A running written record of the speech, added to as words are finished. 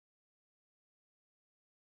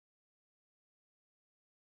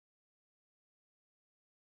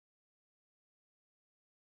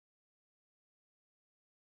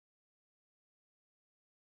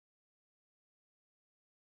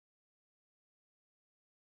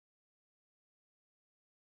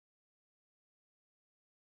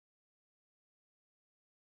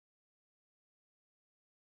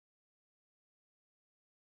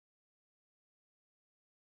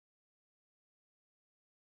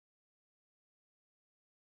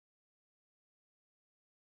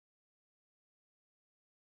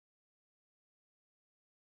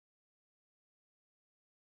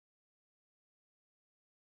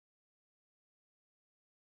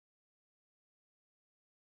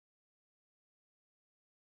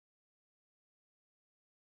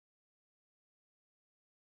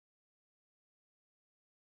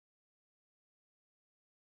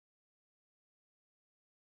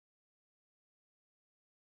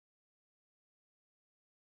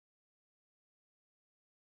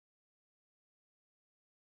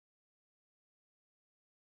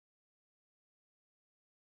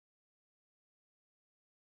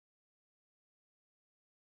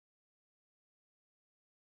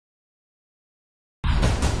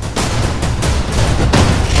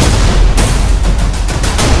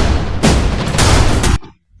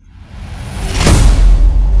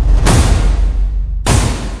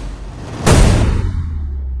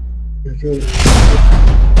What's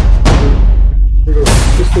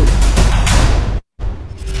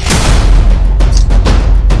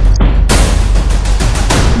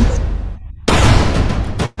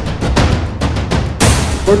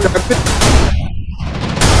happening?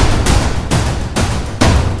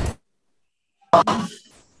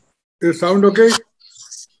 Is sound okay?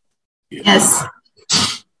 Yes.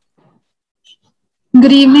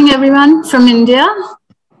 Good evening, everyone from India.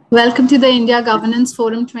 Welcome to the India Governance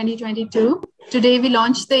Forum 2022. Today, we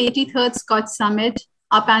launched the 83rd SKOCH Summit.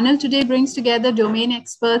 Our panel today brings together domain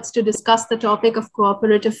experts to discuss the topic of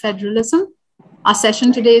cooperative federalism. Our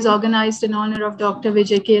session today is organized in honor of Dr.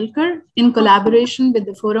 Vijay Kelkar in collaboration with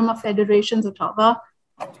the Forum of Federations, Ottawa.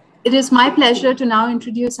 It is my pleasure to now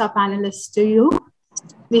introduce our panelists to you.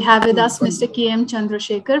 We have with us Mr. M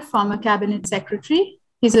Chandrasekhar, former Cabinet Secretary.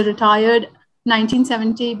 He's a retired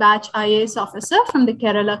 1970 batch IAS officer from the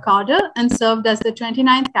Kerala cadre and served as the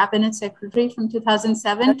 29th Cabinet Secretary from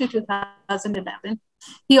 2007 to 2011.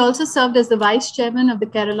 He also served as the Vice Chairman of the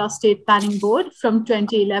Kerala State Planning Board from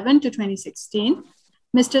 2011 to 2016.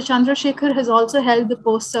 Mr. Chandrasekhar has also held the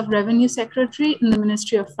posts of Revenue Secretary in the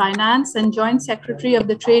Ministry of Finance and Joint Secretary of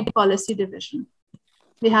the Trade Policy Division.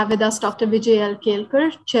 We have with us Dr. Vijay L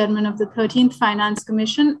Kelkar, Chairman of the 13th Finance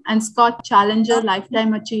Commission and SKOCH Challenger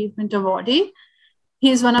Lifetime Achievement Awardee.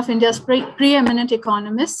 He is one of India's preeminent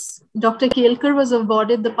economists. Dr. Kelkar was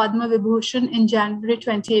awarded the Padma Vibhushan in January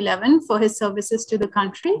 2011 for his services to the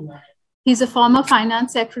country. He's a former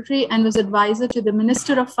finance secretary and was advisor to the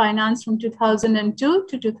Minister of Finance from 2002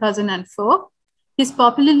 to 2004. He's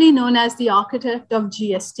popularly known as the architect of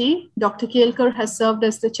GST. Dr. Kelkar has served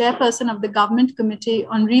as the chairperson of the Government Committee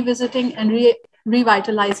on Revisiting and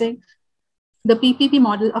Revitalizing the PPP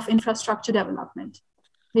model of infrastructure development.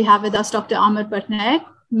 We have with us Dr. Amar Patnaik,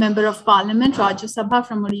 Member of Parliament, Rajya Sabha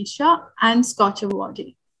from Odisha and SKOCH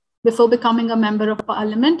awardee. Before becoming a Member of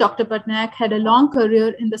Parliament, Dr. Patnaik had a long career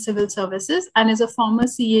in the civil services and is a former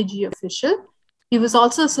CAG official. He was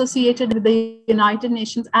also associated with the United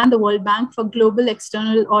Nations and the World Bank for global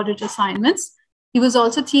external audit assignments. He was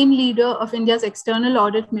also team leader of India's external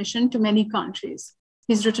audit mission to many countries.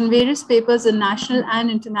 He's written various papers in national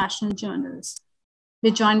and international journals.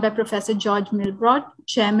 We're joined by Professor Georg Milbradt,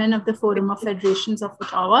 Chairman of the Forum of Federations of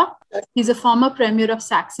Ottawa. He's a former Premier of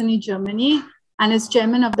Saxony, Germany, and is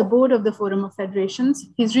Chairman of the Board of the Forum of Federations.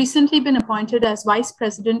 He's recently been appointed as Vice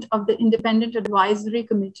President of the Independent Advisory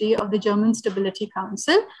Committee of the German Stability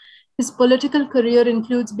Council. His political career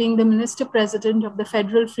includes being the Minister President of the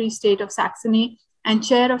Federal Free State of Saxony and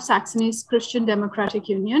Chair of Saxony's Christian Democratic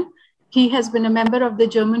Union. He has been a member of the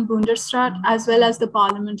German Bundesrat as well as the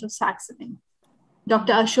Parliament of Saxony.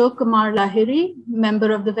 Dr. Ashok Kumar Lahiri,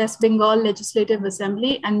 member of the West Bengal Legislative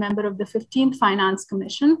Assembly and member of the 15th Finance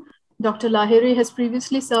Commission. Dr. Lahiri has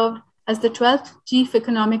previously served as the 12th Chief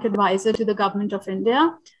Economic Advisor to the Government of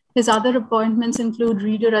India. His other appointments include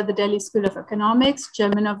Reader at the Delhi School of Economics,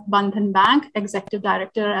 Chairman of Bandhan Bank, Executive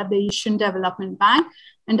Director at the Asian Development Bank,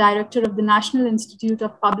 and Director of the National Institute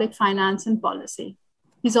of Public Finance and Policy.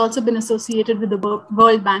 He's also been associated with the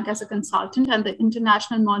World Bank as a consultant and the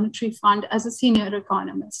International Monetary Fund as a senior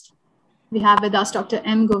economist. We have with us Dr.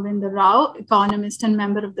 M. Govinda Rao, economist and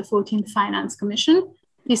member of the 14th Finance Commission.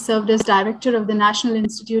 He served as Director of the National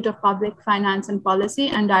Institute of Public Finance and Policy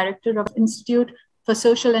and Director of Institute for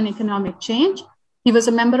Social and Economic Change. He was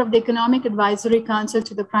a member of the Economic Advisory Council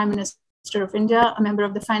to the Prime Minister of India, a member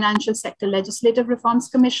of the Financial Sector Legislative Reforms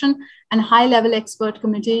Commission, and High-Level Expert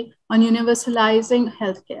Committee on Universalizing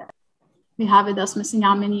Healthcare. We have with us Ms.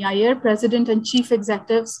 Yamini Aiyar, President and Chief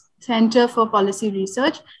Executive, Center for Policy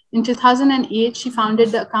Research. In 2008, she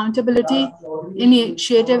founded the Accountability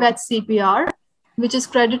Initiative at CPR, which is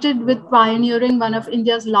credited with pioneering one of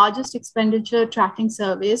India's largest expenditure tracking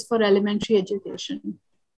surveys for elementary education.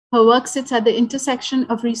 Her work sits at the intersection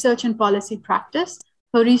of research and policy practice.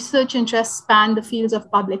 Her research interests span the fields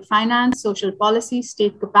of public finance, social policy,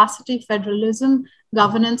 state capacity, federalism,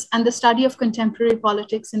 governance, and the study of contemporary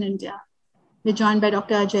politics in India. We're joined by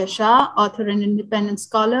Dr. Ajay Shah, author and independent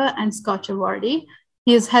scholar and SKOCH awardee.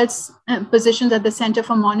 He has held positions at the Center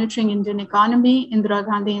for Monitoring Indian Economy, Indira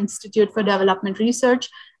Gandhi Institute for Development Research,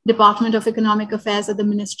 Department of Economic Affairs at the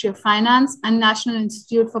Ministry of Finance, and National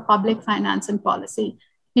Institute for Public Finance and Policy.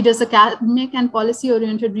 He does academic and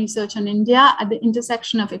policy-oriented research on India at the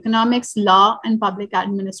intersection of economics, law, and public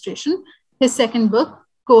administration. His second book,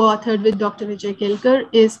 co-authored with Dr. Vijay Kelkar,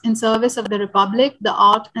 is In Service of the Republic, the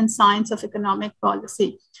Art and Science of Economic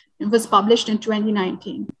Policy. It was published in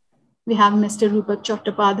 2019. We have Mr. Rupak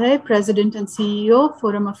Chattopadhyay, President and CEO,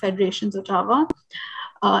 Forum of Federations, Ottawa.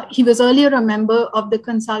 He was earlier a member of the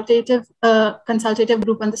consultative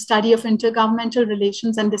group on the study of intergovernmental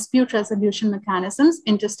relations and dispute resolution mechanisms,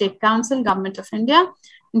 Interstate Council, Government of India.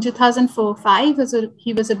 In 2004-05,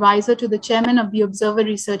 he was advisor to the chairman of the Observer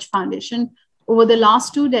Research Foundation. Over the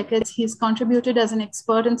last 2 decades, he's contributed as an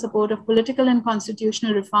expert in support of political and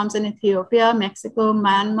constitutional reforms in Ethiopia, Mexico,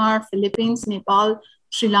 Myanmar, Philippines, Nepal,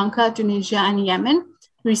 Sri Lanka, Tunisia, and Yemen.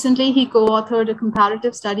 Recently, he co-authored a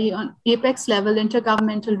comparative study on apex-level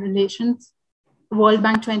intergovernmental relations, World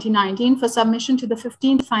Bank 2019, for submission to the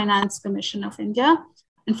 15th Finance Commission of India.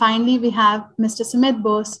 And finally, we have Mr. Sumit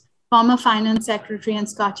Bose, former Finance Secretary and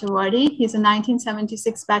SKOCH awardee. He's a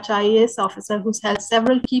 1976 batch IAS officer who's held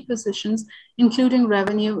several key positions, including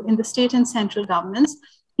revenue in the state and central governments.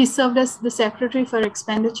 He served as the Secretary for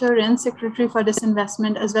Expenditure and Secretary for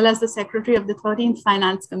Disinvestment, as well as the Secretary of the 13th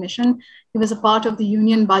Finance Commission. He was a part of the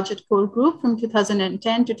Union Budget Core Group from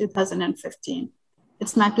 2010 to 2015.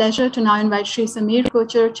 It's my pleasure to now invite Shri Samir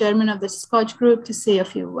Kochar, Chairman of the SKOCH Group, to say a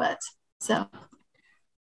few words. So,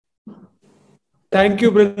 thank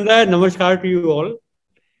you, Brinda. Namaskar to you all.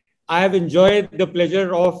 I have enjoyed the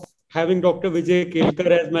pleasure of having Dr. Vijay Kelkar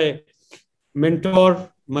as my mentor,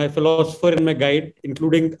 my philosopher and my guide,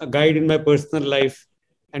 including a guide in my personal life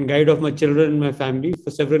and guide of my children and my family for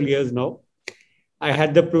several years now. I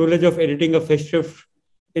had the privilege of editing a festive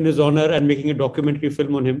in his honor and making a documentary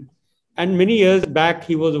film on him. And many years back,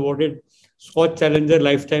 he was awarded SKOCH Challenger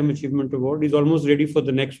Lifetime Achievement Award. He's almost ready for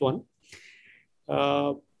the next one.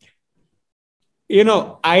 I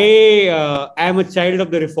am a child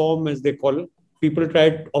of the reform, as they call it. People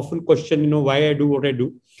often question, why I do what I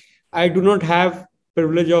do. I do not have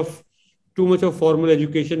privilege of too much of formal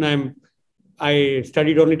education. I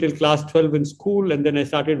studied only till class 12 in school, and then I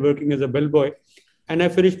started working as a bellboy, and I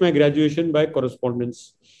finished my graduation by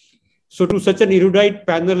correspondence. So to such an erudite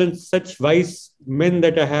panel and such wise men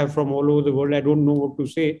that I have from all over the world, I don't know what to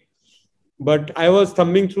say. But I was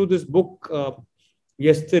thumbing through this book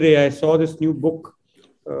yesterday. I saw this new book.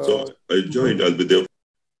 So I joined. I'll be there.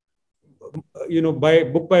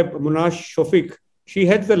 By Monash Shofik. She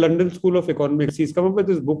heads the London School of Economics. She's come up with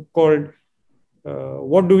this book called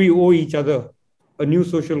What Do We Owe Each Other? A New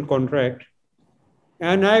Social Contract.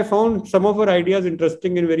 And I found some of her ideas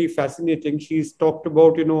interesting and very fascinating. She's talked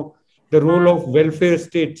about, the role of welfare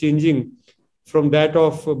state changing from that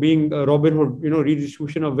of being a Robin Hood,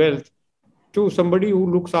 redistribution of wealth, to somebody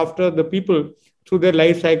who looks after the people through their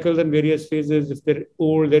life cycles and various phases. If they're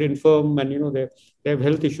old, they're infirm, and, they have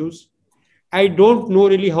health issues. I don't know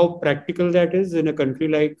really how practical that is in a country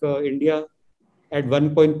like India at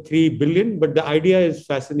 1.3 billion, but the idea is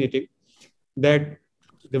fascinating that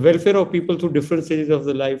the welfare of people through different stages of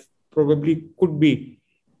the life probably could be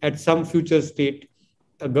at some future state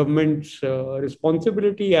a government's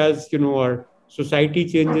responsibility as, our society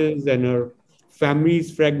changes and our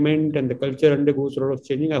families fragment and the culture undergoes a lot of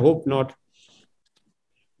changing. I hope not.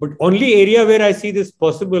 But only area where I see this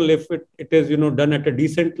possible if it is, done at a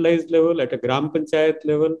decentralized level, at a Gram Panchayat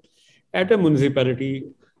level, at a municipality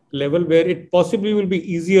level, where it possibly will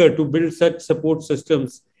be easier to build such support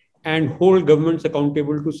systems and hold governments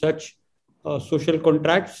accountable to such social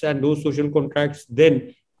contracts. And those social contracts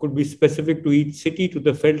then could be specific to each city, to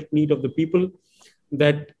the felt need of the people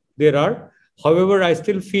that there are. However, I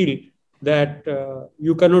still feel that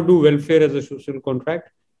you cannot do welfare as a social contract.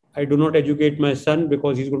 I do not educate my son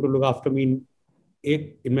because he's going to look after me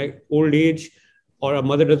in my old age, or a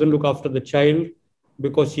mother doesn't look after the child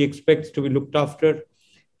because she expects to be looked after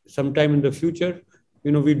sometime in the future.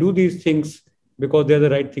 We do these things because they're the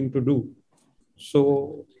right thing to do.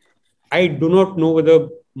 So I do not know whether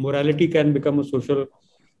morality can become a social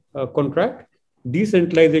contract.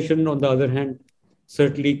 Decentralization, on the other hand,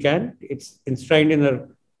 certainly can. It's enshrined in our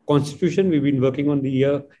constitution. We've been working on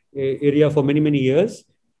the area for many, many years.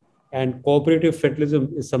 And cooperative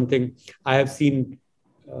federalism is something I have seen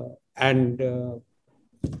and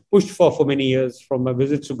pushed for many years, from my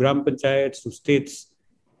visits to Gram Panchayats, to states,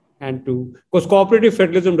 and because cooperative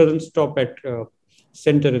federalism doesn't stop at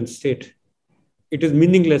center and state. It is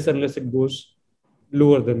meaningless unless it goes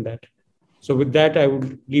lower than that. So with that, I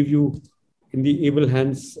would leave you in the able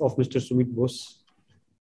hands of Mr. Sumit Bose.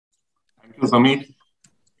 Thank you, Samit.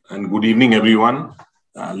 And good evening, everyone.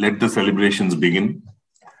 Let the celebrations begin.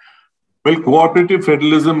 Well, cooperative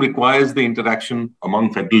federalism requires the interaction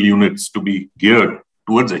among federal units to be geared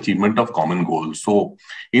towards achievement of common goals. So,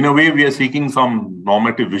 in a way, we are seeking some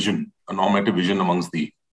normative vision amongst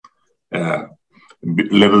the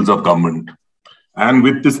levels of government. And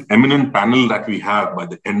with this eminent panel that we have by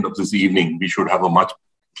the end of this evening, we should have a much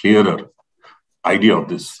clearer idea of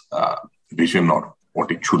this vision or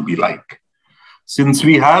what it should be like. Since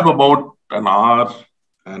we have about an hour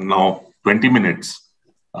and now 20 minutes,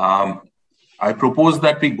 I propose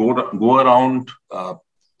that we go around the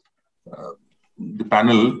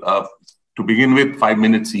panel to begin with 5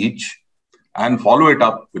 minutes each and follow it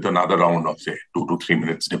up with another round of, say, 2 to 3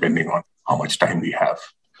 minutes, depending on how much time we have.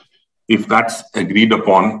 If that's agreed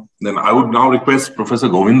upon, then I would now request Professor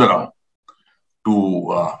Govinda Rao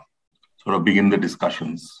to sort of begin the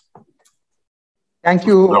discussions. Thank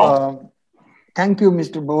you. Thank you,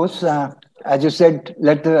 Mr. Bose. As you said,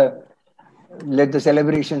 let the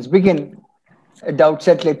celebrations begin. At the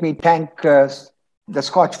outset, let me thank the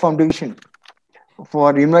SKOCH Foundation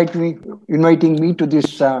for inviting me to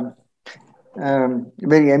this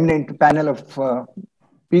very eminent panel of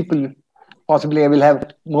people. Possibly I will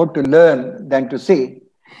have more to learn than to say.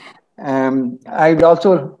 I would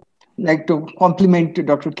also like to compliment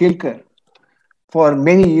Dr. Kelkar for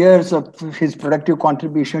many years of his productive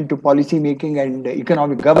contribution to policy making and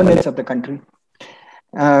economic governance of the country.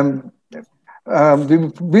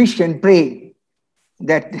 We wish and pray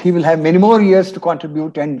that he will have many more years to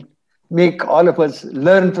contribute and make all of us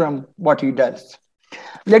learn from what he does.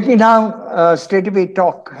 Let me now straight away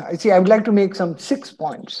talk. I would like to make some 6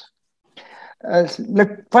 points.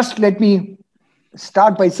 First, let me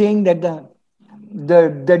start by saying that the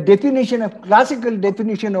classical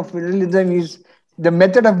definition of federalism is the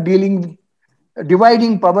method of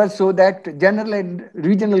dividing power so that general and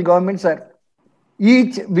regional governments are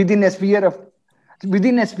each within a sphere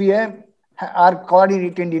are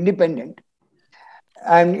coordinated and independent.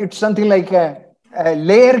 And it's something like a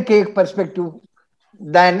layer cake perspective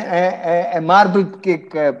than a marble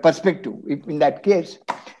cake perspective in that case.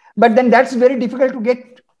 But then that's very difficult to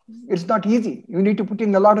get. It's not easy. You need to put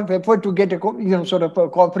in a lot of effort to get a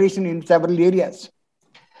cooperation in several areas.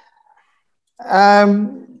 I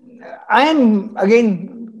am,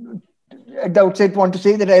 again, at the outset, want to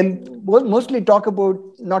say that I will mostly talk about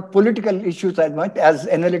not political issues as much as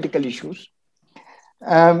analytical issues.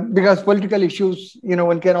 Because political issues,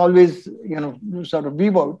 one can always, sort of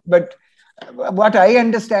weave out. But what I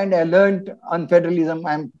understand, I learned on federalism,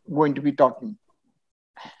 I'm going to be talking.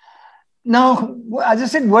 Now, as I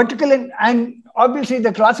said, vertical and obviously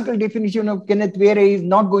the classical definition of Kenneth Ware is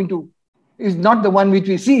not the one which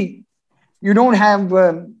we see. You don't have,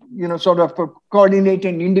 sort of coordinated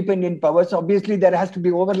and independent powers. Obviously, there has to be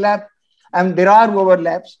overlap, and there are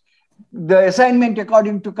overlaps. The assignment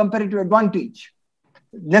according to comparative advantage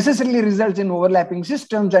necessarily results in overlapping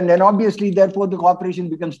systems, and then obviously, therefore, the cooperation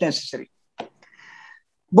becomes necessary.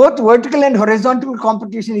 Both vertical and horizontal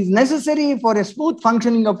competition is necessary for a smooth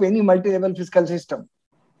functioning of any multi-level fiscal system.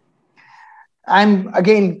 I'm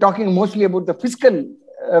again talking mostly about the fiscal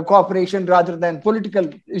cooperation rather than political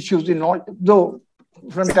issues involved, though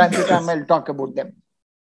from time to time I'll talk about them.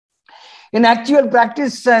 In actual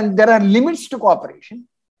practice, there are limits to cooperation.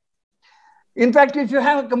 In fact, if you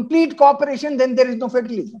have a complete cooperation, then there is no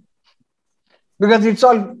federalism, because it's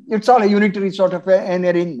all a unitary sort of an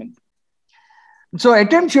arrangement. So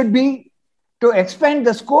attempt should be to expand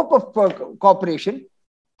the scope of cooperation.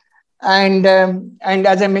 And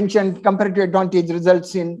as I mentioned, comparative advantage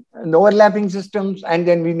results in overlapping systems, and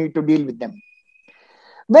then we need to deal with them.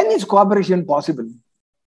 When is cooperation possible?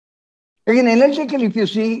 Again, analytically, if you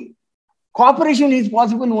see, cooperation is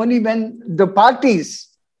possible only when the parties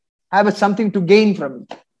have something to gain from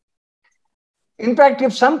it. In fact,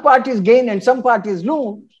 if some parties gain and some parties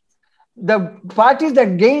lose, the parties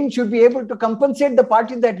that gain should be able to compensate the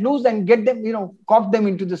parties that lose and get them, cop them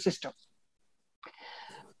into the system.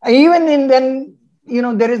 Even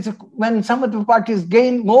when some of the parties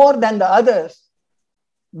gain more than the others,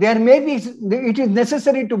 there may be, it is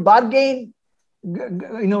necessary to bargain,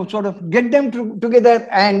 sort of get them together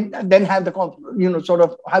and then have the, sort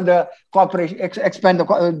of have the cooperation, expand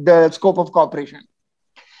the scope of cooperation.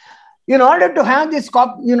 In order to have this,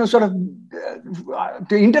 sort of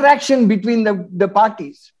the interaction between the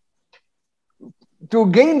parties, to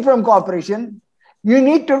gain from cooperation, you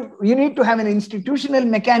need to have an institutional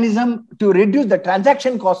mechanism to reduce the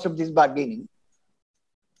transaction cost of this bargaining.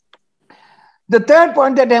 The third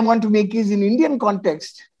point that I want to make is, in Indian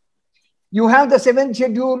context, you have the 7th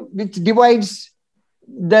schedule, which divides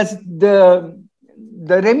the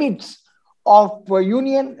remits of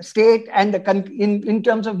union, state, and in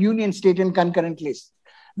terms of union, state, and concurrent lists.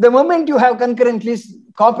 The moment you have concurrent lists,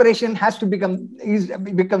 cooperation has to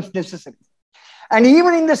becomes necessary. And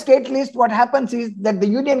even in the state list, what happens is that the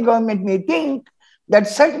union government may think that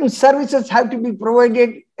certain services have to be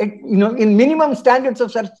provided, in minimum standards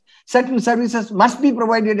of certain services must be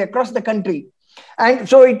provided across the country. And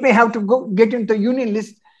so it may have to get into the union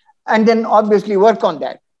list and then obviously work on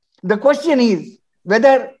that. The question is,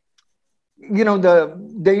 whether, the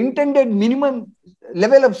intended minimum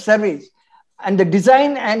level of service and the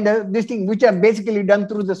design and this thing, which are basically done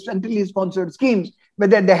through the centrally sponsored schemes,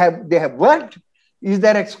 whether they have worked. Is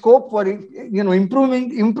there a scope for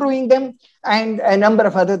improving them, and a number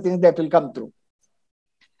of other things that will come through.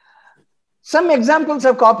 Some examples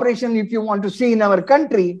of cooperation, if you want to see in our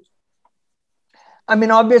country, I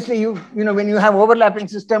mean, obviously, when you have overlapping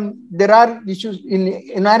system, there are issues in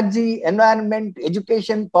energy, environment,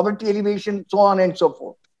 education, poverty alleviation, so on and so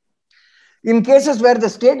forth. In cases where the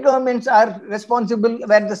state governments are responsible,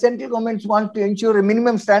 where the central governments want to ensure a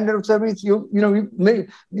minimum standard of service,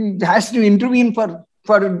 it has to intervene for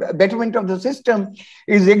betterment of the system,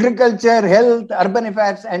 is agriculture, health, urban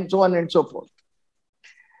affairs, and so on and so forth.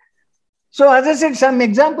 So, as I said, some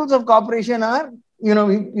examples of cooperation are,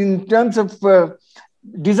 in terms of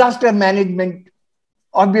disaster management,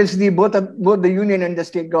 obviously both the union and the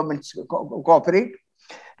state governments cooperate.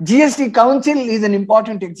 GST Council is an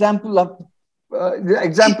important example of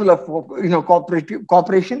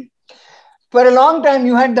cooperation. For a long time,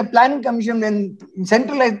 you had the Planning Commission when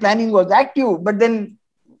centralized planning was active, but then,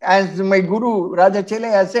 as my guru Raja Chele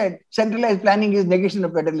has said, centralized planning is negation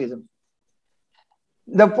of federalism.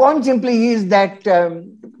 The point simply is that,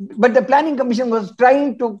 but the Planning Commission was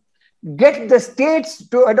trying to get the states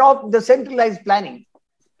to adopt the centralized planning.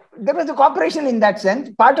 There was a cooperation in that sense.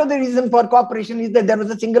 Part of the reason for cooperation is that there was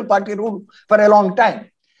a single party rule for a long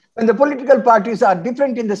time. When the political parties are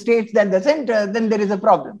different in the states than the center, then there is a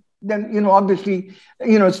problem. Then, obviously,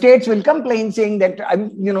 states will complain saying that,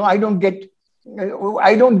 I don't get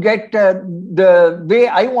the way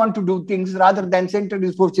I want to do things, rather than center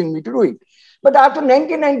is forcing me to do it. But after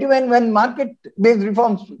 1991, when market-based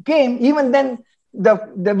reforms came, even then,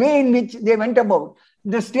 the way in which they went about,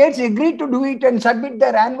 the states agreed to do it and submit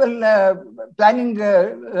their annual planning,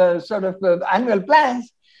 annual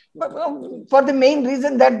plans, for the main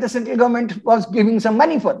reason that the central government was giving some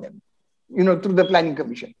money for them, through the Planning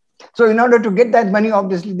Commission. So in order to get that money,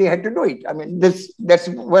 obviously, they had to do it. I mean, that's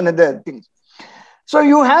one of the things. So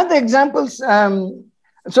you have the examples.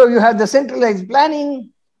 So you have the centralized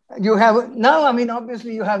planning. You have now,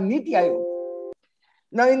 obviously, you have Niti Aayog.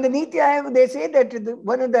 Now, in the Niti Aayog, they say that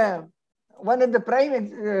one of the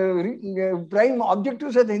prime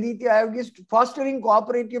objectives of the Niti Aayog is fostering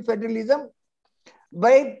cooperative federalism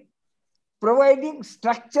by providing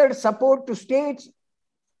structured support to states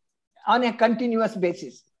on a continuous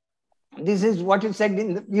basis. This is what is said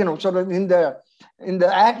in the, in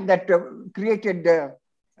the act that created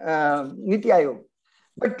Niti Aayog.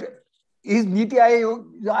 But is Niti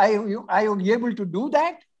Aayog able to do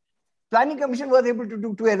that? Planning Commission was able to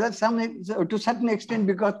do to certain extent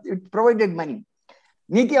because it provided money.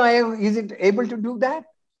 Niti Aayog, is it able to do that?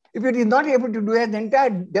 If it is not able to do it, the entire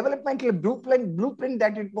developmental blueprint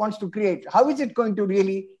that it wants to create, how is it going to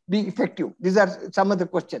really be effective? These are some of the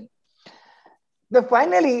questions.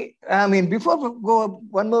 Finally, before we go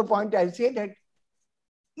one more point, I'll say that,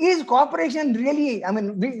 is cooperation really,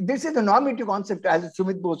 this is a normative concept, as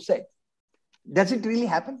Sumit Bose said. Does it really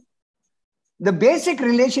happen? The basic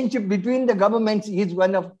relationship between the governments is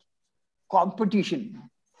one of competition.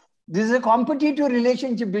 This is a competitive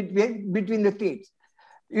relationship between the states.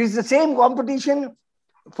 It is the same competition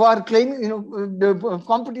for claiming, the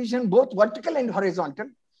competition both vertical and horizontal,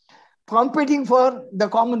 competing for the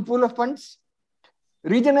common pool of funds.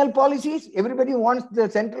 Regional policies, everybody wants the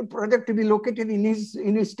central project to be located in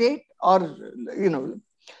his state, or,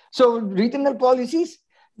 so regional policies,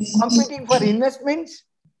 competing for investments,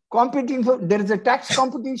 competing for, there is a tax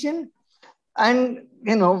competition, and,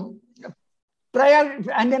 and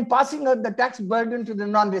then passing out the tax burden to the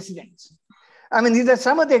non-residents. These are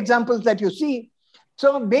some of the examples that you see.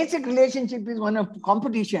 So basic relationship is one of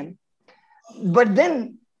competition, but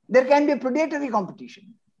then there can be a predatory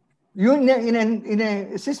competition. In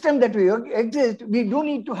a system that we exist, we do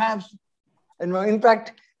need to have, in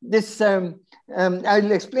fact, this,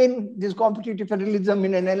 I'll explain this competitive federalism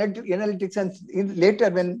in an analytic sense later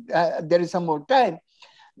when there is some more time.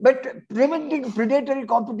 But preventing predatory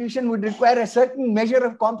competition would require a certain measure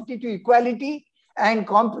of competitive equality and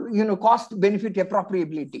cost-benefit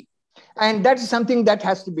appropriability. And that's something that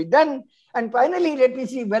has to be done. And finally, let me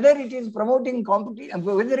see whether it is promoting competition,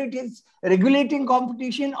 whether it is regulating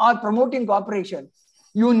competition or promoting cooperation.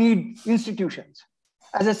 You need institutions.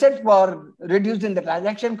 As I said, for reducing the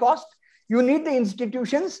transaction cost, you need the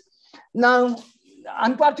institutions. Now,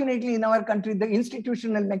 unfortunately, in our country, the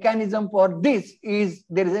institutional mechanism for this is,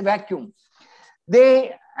 there is a vacuum.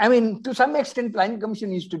 To some extent, Planning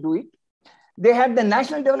Commission used to do it. They had the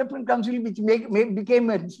National Development Council, which became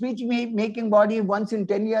a speech-making body once in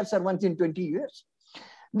 10 years or once in 20 years.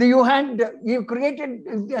 You created,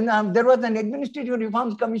 there was an Administrative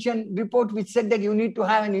Reforms Commission report which said that you need to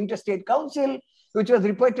have an interstate council, which was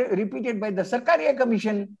repeated by the Sarkaria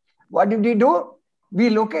Commission. What did we do? We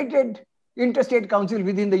located interstate council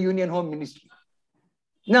within the Union Home Ministry.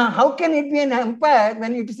 Now, how can it be an umpire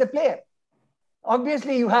when it is a player?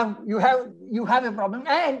 Obviously, you have a problem.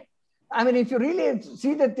 And I mean, if you really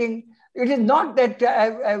see the thing, it is not that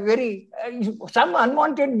some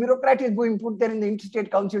unwanted bureaucrat is being put there in the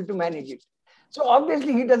interstate council to manage it. So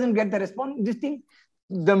obviously, he doesn't get the response.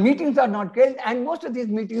 The meetings are not held, and most of these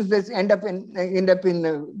meetings end up in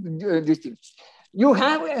this thing. You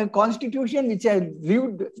have a constitution which has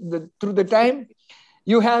lived through the time.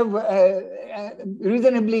 You have a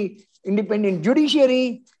reasonably independent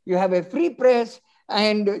judiciary. You have a free press,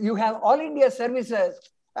 and you have all India services.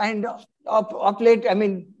 And of late, I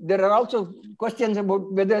mean, there are also questions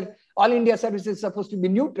about whether all India services is supposed to be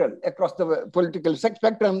neutral across the political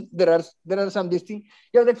spectrum. There are some these things.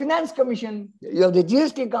 You have the Finance Commission, you have the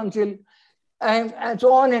GST Council, and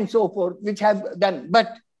so on and so forth, which have done.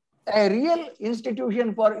 But a real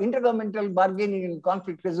institution for intergovernmental bargaining and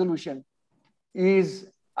conflict resolution is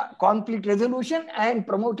conflict resolution and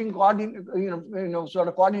promoting coordination.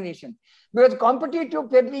 Because competitive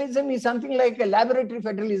federalism is something like a laboratory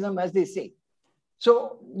federalism, as they say.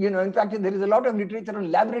 So, in fact, there is a lot of literature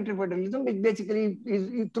on laboratory federalism, which basically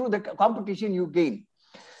is through the competition you gain.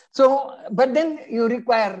 So, but then you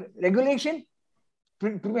require regulation,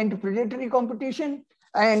 prevent predatory competition,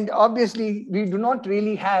 and obviously we do not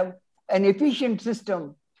really have an efficient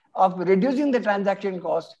system of reducing the transaction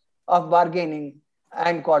cost of bargaining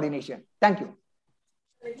and coordination. Thank you.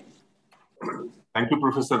 Thank you,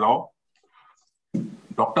 Professor Rao.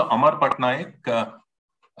 Dr. Amar Patnaik,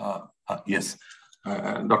 yes.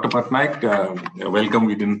 Dr. Patnaik, welcome.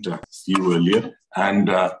 We didn't see you earlier. And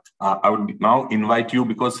I would now invite you,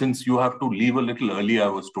 because since you have to leave a little early, I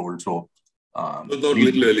was told. So, no, not a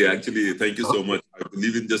little early, actually. Thank you so much. I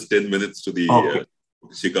leave in just 10 minutes to the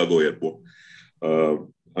Chicago airport.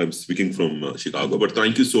 I'm speaking from Chicago, but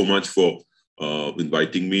thank you so much for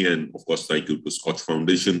inviting me. And of course, thank you to SKOCH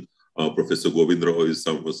Foundation. Professor Govinda Rao is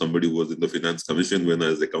somebody who was in the Finance Commission when I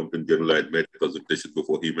was Accountant General. I had made a presentation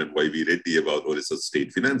before him and YV Reddy about Odisha's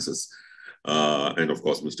state finances. And of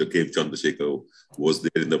course, Mr. M Chandrasekhar was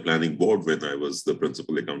there in the planning board when I was the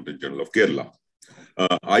Principal Accountant General of Kerala.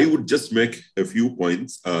 I would just make a few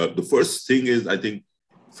points. The first thing is, I think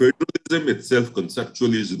federalism itself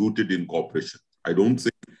conceptually is rooted in cooperation. I don't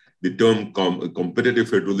think the term competitive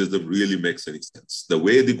federalism really makes any sense. The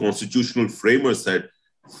way the constitutional framers had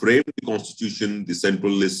framed the constitution, the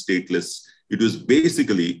centralist, stateless, it was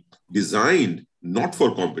basically designed not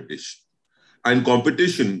for competition. And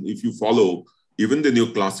competition, if you follow even the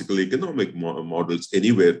neoclassical economic models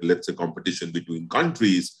anywhere, let's say competition between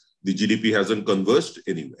countries, the GDP hasn't converged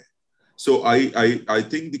anywhere. So I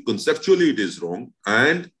think conceptually it is wrong.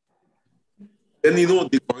 And then,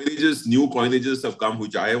 the coinages, new coinages have come,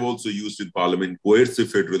 which I have also used in Parliament, coercive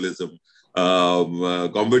federalism,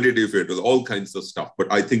 competitive federalism, all kinds of stuff.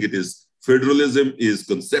 But I think federalism is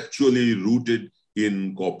conceptually rooted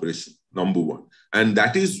in cooperation, number one. And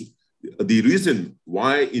that is the reason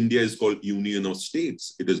why India is called Union of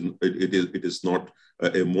States. It is not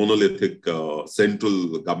a monolithic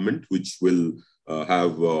central government which will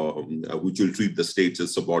treat the states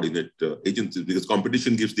as subordinate agencies, because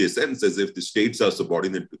competition gives the sense as if the states are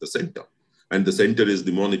subordinate to the center, and the center is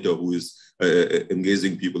the monitor who is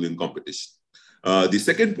engaging people in competition. The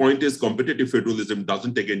second point is competitive federalism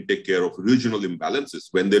doesn't again take care of regional imbalances.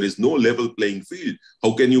 When there is no level playing field,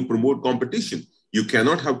 how can you promote competition? You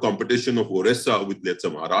cannot have competition of Orissa with, let's say,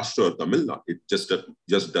 Maharashtra or Tamil Nadu. It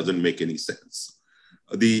just doesn't make any sense.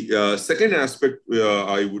 The second aspect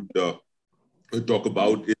I would talk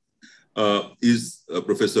about is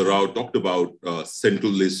Professor Rao talked about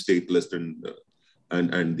centralist, stateless,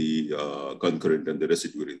 and the concurrent and the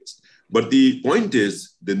residuary list. But the point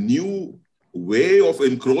is, the new way of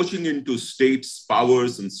encroaching into states'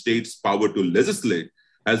 powers and states' power to legislate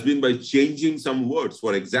has been by changing some words.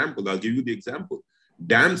 For example, I'll give you the example.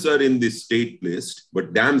 Dams are in the state list,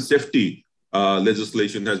 but dam safety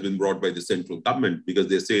legislation has been brought by the central government, because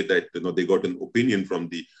they say that they got an opinion from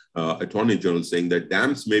the Attorney General saying that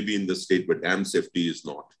dams may be in the state, but dam safety is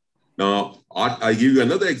not. Now, I give you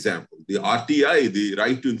another example. The RTI, the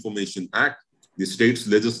Right to Information Act, the states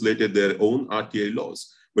legislated their own RTI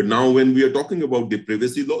laws. But now when we are talking about the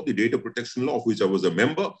privacy law, the data protection law, of which I was a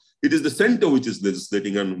member, it is the center which is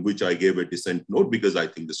legislating, and which I gave a dissent note, because I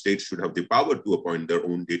think the states should have the power to appoint their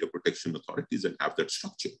own data protection authorities and have that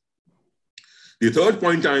structure. The third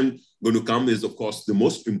point I'm going to come is, of course, the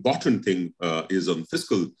most important thing is on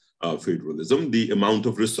fiscal federalism, the amount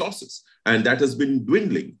of resources. And that has been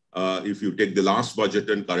dwindling. If you take the last budget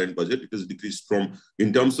and current budget, it has decreased from,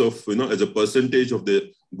 in terms of, as a percentage of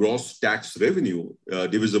the gross tax revenue,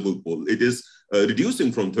 divisible pool, it is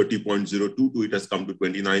reducing from 30.02 to it has come to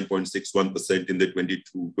 29.61% in the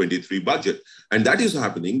 22-23 budget. And that is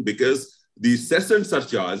happening because the cess and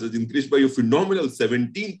surcharge has increased by a phenomenal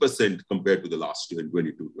 17% compared to the last year in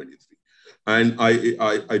 22-23. And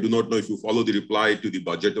I do not know if you follow the reply to the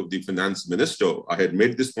budget of the finance minister. I had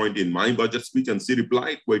made this point in my budget speech, and she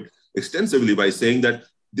replied quite extensively by saying that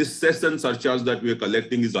this cess and surcharge that we are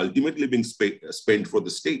collecting is ultimately being spent for the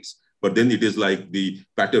states. But then it is like the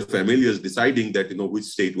paterfamilias deciding that, which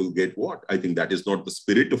state will get what. I think that is not the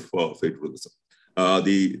spirit of federalism.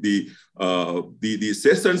 The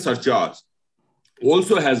cess and surcharge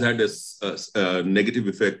also has had a negative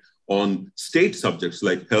effect on state subjects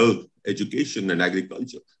like health, education, and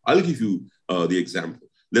agriculture. I'll give you the example.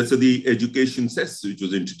 Let's say the education cess, which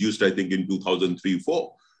was introduced, I think, in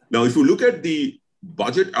 2003-04. Now, if you look at the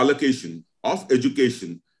budget allocation of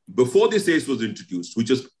education before the cess was introduced,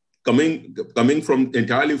 which is coming from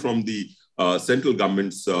entirely from the central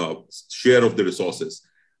government's share of the resources,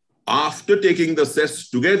 after taking the cess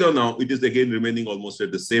together now, it is again remaining almost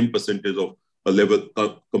at the same percentage of a level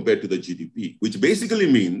compared to the GDP, which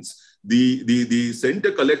basically means the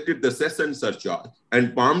center collected the cess and surcharge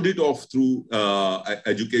and palmed it off through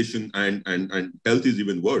education and health is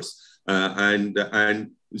even worse, and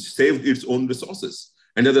saved its own resources.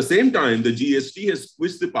 And at the same time, the GST has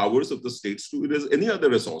squeezed the powers of the states to erase any other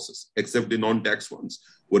resources except the non-tax ones.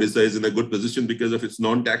 Odisha is in a good position because of its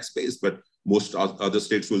non-tax base, but most other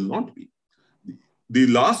states will not be. The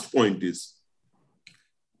last point is,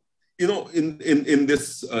 in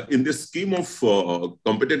this scheme of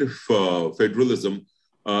competitive federalism,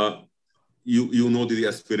 you know the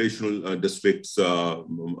aspirational districts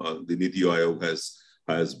the Niti Aayog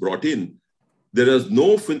has brought in. There is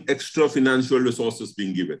no extra financial resources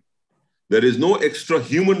being given. There is no extra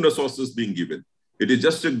human resources being given. It is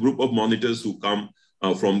just a group of monitors who come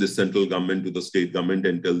from the central government to the state government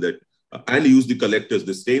and tell that, and use the collectors,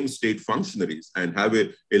 the same state functionaries, and have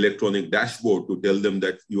an electronic dashboard to tell them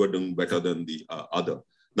that you are doing better than the other.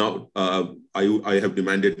 Now, I have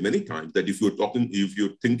demanded many times that if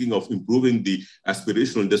you're thinking of improving the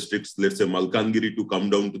aspirational districts, let's say Malkangiri, to come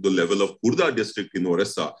down to the level of Khurda district in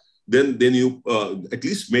Orissa, then you at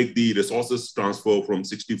least make the resources transfer from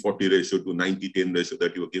 60-40 ratio to 90-10 ratio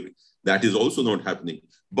that you are giving. That is also not happening.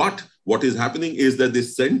 But what is happening is that the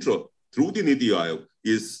central, through the Niti Aayog,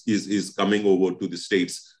 is coming over to the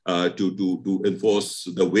states to enforce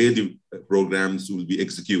the way the programs will be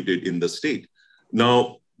executed in the state.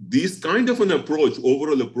 Now, this kind of an approach,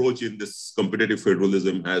 overall approach in this competitive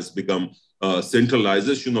federalism has become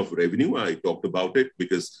centralization of revenue. I talked about it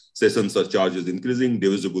because cess and surcharge is increasing,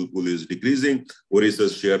 divisible pool is decreasing.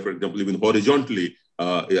 Orissa's share, for example, even horizontally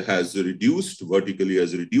has reduced, vertically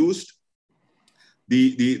has reduced.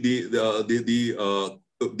 The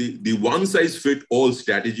one-size-fit-all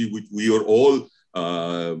strategy, which we are all,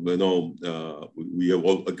 we have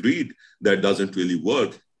all agreed that doesn't really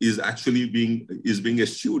work, is actually being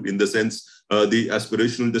eschewed in the sense the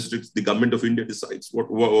aspirational districts, the government of India decides what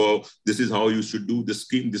this is how you should do the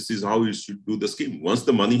scheme, this is how you should do the scheme. Once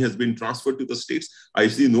the money has been transferred to the states, I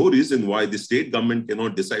see no reason why the state government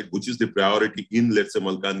cannot decide which is the priority in, let's say,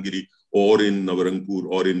 Malkangiri or in Navarangpur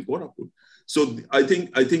or in Koraput. So I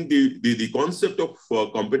think the concept of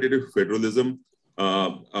competitive federalism,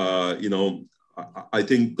 I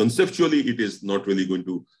think conceptually it is not really going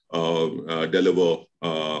to deliver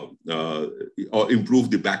or improve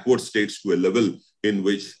the backward states to a level in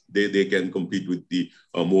which they can compete with the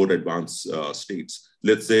more advanced states.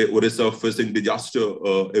 Let's say Orissa facing disaster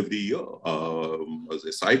every year, as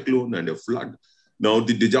a cyclone and a flood. Now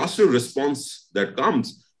the disaster response that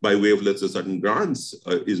comes by way of, let's say, certain grants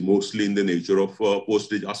is mostly in the nature of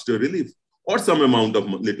post-disaster relief or some amount of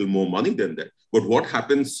little more money than that. But what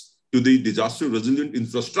happens to the disaster resilient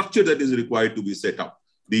infrastructure that is required to be set up?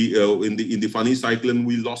 In the Fani cyclone,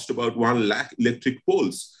 we lost about 1 lakh electric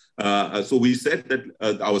poles. So we said that,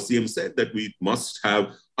 our CM said that we must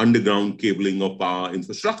have underground cabling of power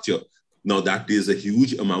infrastructure. Now that is a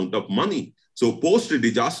huge amount of money. So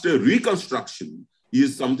post-disaster reconstruction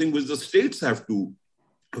is something which the states have to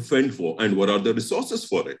fend for, and what are the resources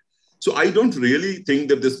for it? So I don't really think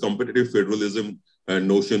that this competitive federalism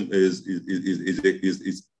notion is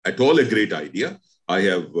at all a great idea. I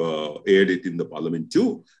have aired it in the parliament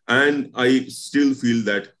too, and I still feel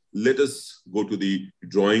that let us go to the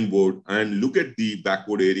drawing board and look at the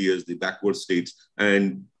backward areas, the backward states,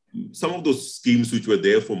 and some of those schemes which were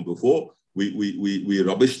there from before, we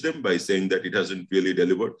rubbish them by saying that it hasn't really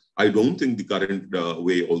delivered. I don't think the current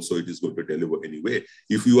way also it is going to deliver anyway.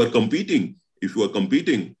 If you are competing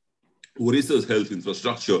Orissa's health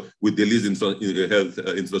infrastructure with Delhi's health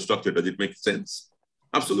infrastructure, does it make sense?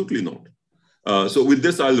 Absolutely not. So with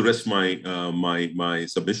this, I'll rest my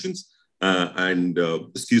submissions. And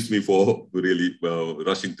excuse me for really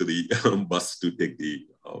rushing to the bus to take the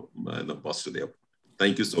bus to the airport.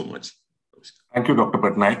 Thank you so much. Thank you, Dr.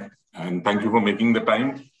 Patnaik, and thank you for making the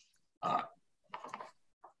time.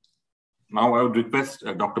 Now I would request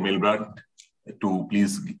Dr. Milbradt to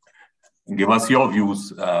please give us your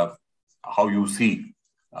views, how you see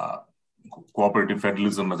cooperative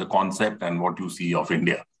federalism as a concept and what you see of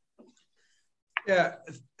India. Yeah,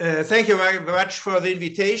 thank you very much for the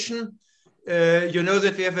invitation. You know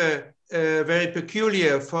that we have a very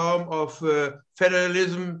peculiar form of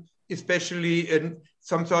federalism, especially in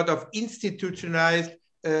some sort of institutionalized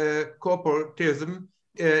corporatism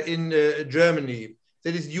in Germany.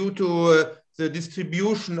 That is due to the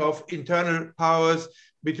distribution of internal powers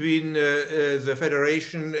between the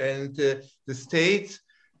federation and the states.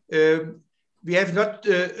 We have not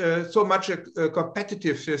so much a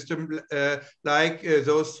competitive system like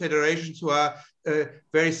those federations who are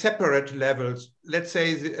very separate levels. Let's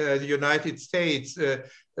say the United States,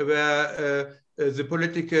 where the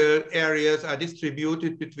political areas are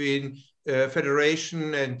distributed between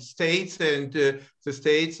federation and states, and the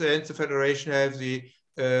states and the federation have the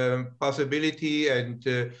possibility and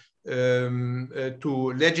to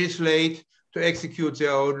legislate, to execute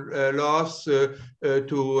their own laws, to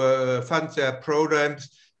fund their programs,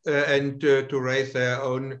 and to raise their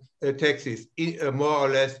own taxes, more or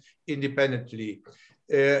less independently.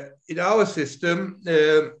 In our system,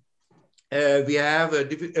 we have,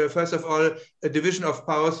 first of all, a division of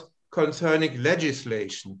powers concerning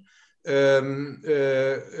legislation.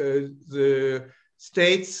 The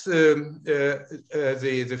states,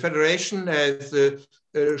 the federation has a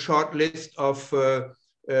short list of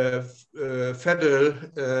federal,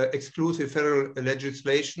 exclusive federal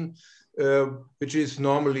legislation, which is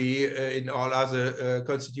normally in all other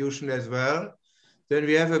constitutions as well. Then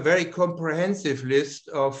we have a very comprehensive list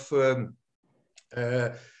of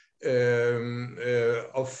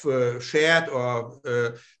shared or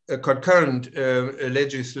concurrent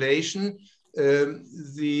legislation.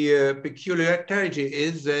 The peculiarity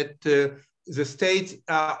is that the states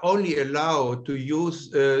are only allowed to use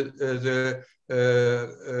the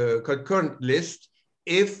concurrent list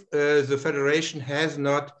if the federation has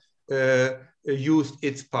not used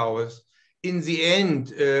its powers. In the end,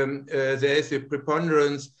 there is a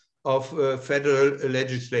preponderance of federal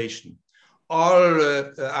legislation. All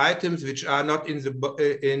items which are not in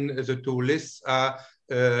the two lists are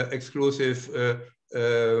exclusive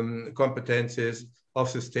competences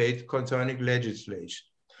of the state concerning legislation.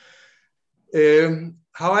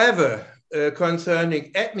 However,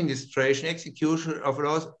 concerning administration, execution of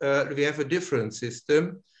laws, we have a different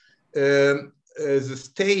system. The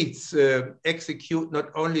states execute not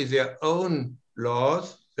only their own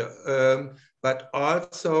laws, but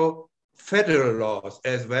also federal laws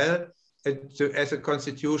as well, as the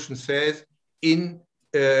Constitution says, in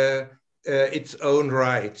its own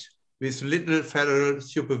right, with little federal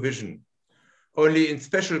supervision. Only in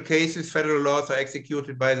special cases, federal laws are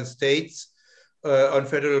executed by the states on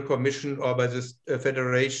federal commission, or by the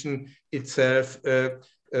federation itself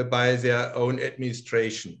by their own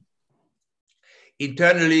administration.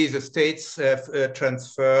 Internally, the states have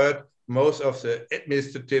transferred most of the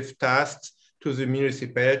administrative tasks to the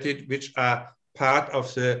municipality, which are part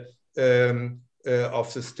of the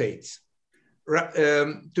states.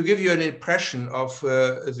 To give you an impression of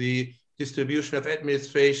the distribution of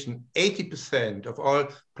administration, 80% of all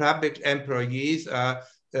public employees are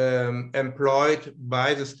employed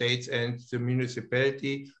by the states and the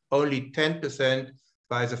municipality, only 10%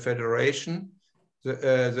 by the federation.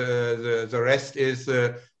 The rest is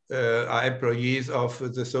are employees of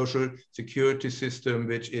the social security system,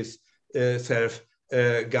 which is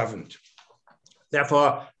self-governed.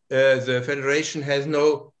 Therefore, the federation has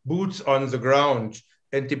no boots on the ground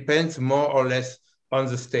and depends more or less on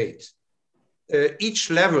the state. Each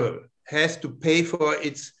level has to pay for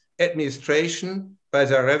its administration by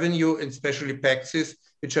their revenue, and especially taxes,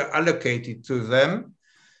 which are allocated to them.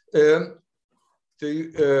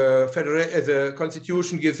 The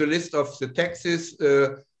Constitution gives a list of the taxes.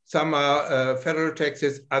 Some are federal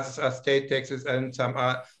taxes, others are state taxes, and some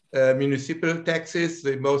are municipal taxes.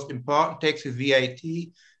 The most important tax is VAT,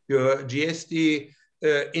 your GST,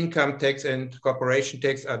 income tax and corporation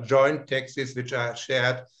tax are joint taxes which are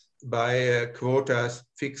shared by quotas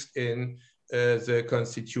fixed in the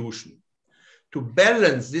constitution. To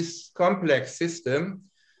balance this complex system,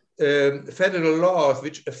 federal laws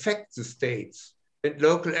which affect the states and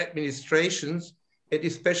local administrations, and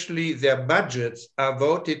especially their budgets, are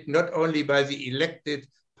voted not only by the elected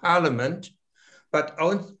parliament, but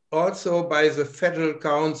also by the Federal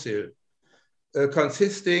Council,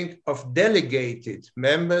 consisting of delegated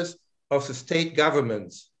members of the state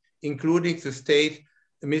governments, including the state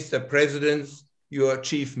Mr. Presidents, your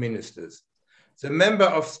chief ministers. The member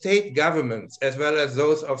of state governments, as well as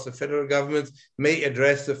those of the federal governments, may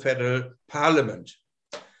address the federal parliament.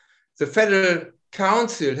 The Federal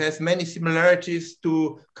Council has many similarities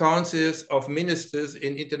to councils of ministers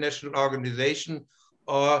in international organizations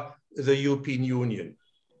or the European Union.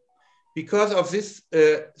 Because of this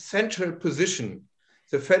central position,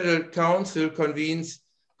 the Federal Council convenes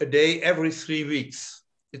a day every 3 weeks.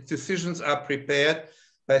 Its decisions are prepared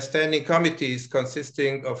by standing committees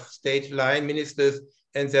consisting of state line ministers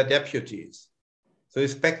and their deputies. The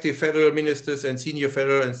respective federal ministers and senior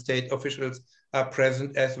federal and state officials are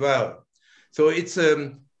present as well. So it's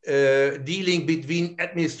dealing between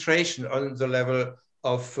administration on the level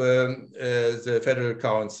of the Federal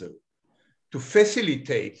Council. To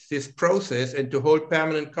facilitate this process and to hold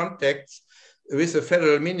permanent contacts with the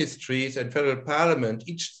federal ministries and federal parliament,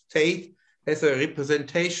 each state has a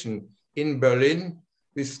representation in Berlin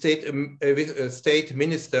with a state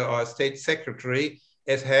minister or a state secretary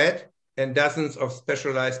as head and dozens of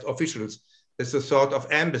specialized officials. It's a sort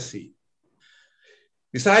of embassy.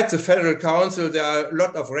 Besides the Federal Council, there are a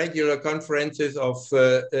lot of regular conferences of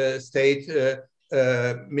state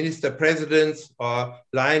minister presidents or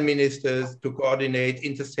line ministers to coordinate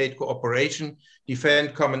interstate cooperation,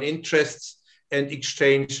 defend common interests, and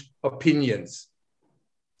exchange opinions.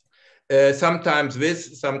 Sometimes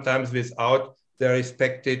with, sometimes without their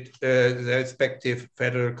respective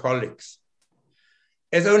federal colleagues.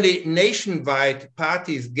 As only nationwide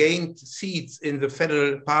parties gained seats in the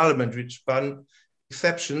federal parliament, which one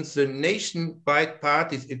exceptions, the nationwide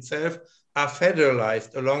parties itself are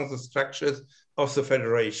federalized along the structures of the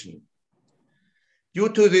federation. Due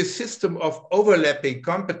to this system of overlapping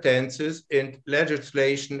competences in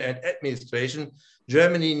legislation and administration,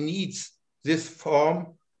 Germany needs this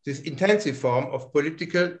intensive form of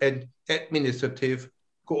political and administrative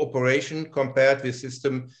cooperation compared with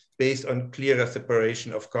system based on clearer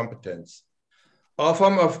separation of competence. Our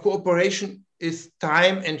form of cooperation is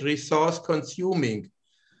time and resource consuming,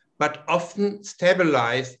 but often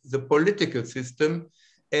stabilize the political system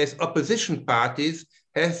as opposition parties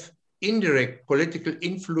have indirect political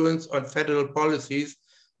influence on federal policies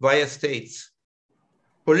via states.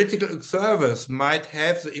 Political observers might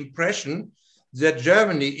have the impression that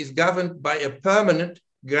Germany is governed by a permanent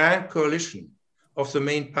grand coalition of the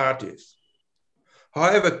main parties.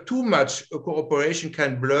 However, too much cooperation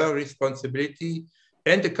can blur responsibility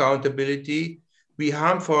and accountability, be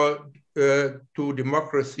harmful to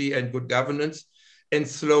democracy and good governance, and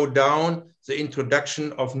slow down the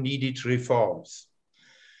introduction of needed reforms.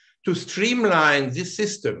 To streamline this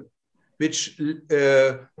system, which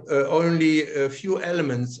only a few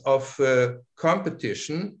elements of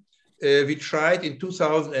competition, we tried in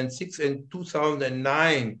 2006 and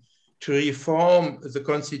 2009 to reform the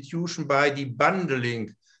constitution by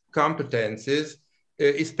debundling competences,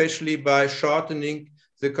 especially by shortening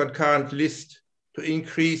the concurrent list to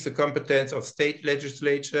increase the competence of state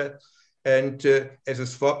legislature and as a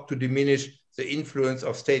swap to diminish the influence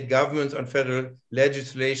of state governments on federal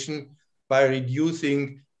legislation by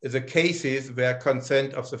reducing the cases where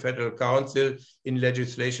consent of the Federal Council in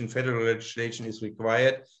federal legislation is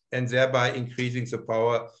required, and thereby increasing the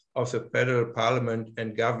power of the federal parliament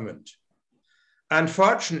and government.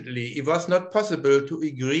 Unfortunately, it was not possible to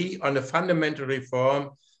agree on a fundamental reform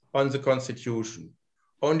on the constitution.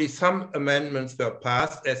 Only some amendments were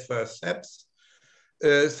passed as first steps.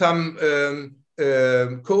 Some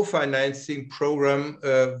co-financing program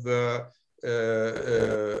were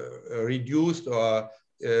reduced or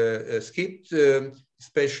skipped,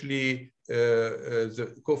 especially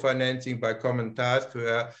the co-financing by common task,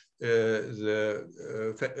 where the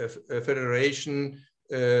federation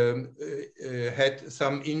had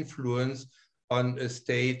some influence on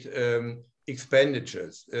state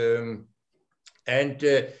expenditures. And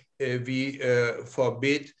we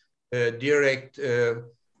forbid direct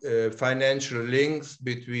financial links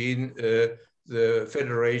between the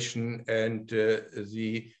federation and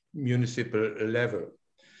the municipal level.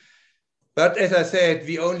 But as I said,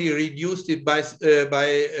 we only reduced it by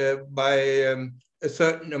a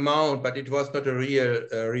certain amount, but it was not a real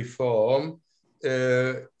reform.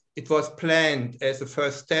 It was planned as the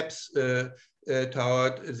first steps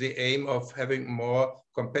toward the aim of having more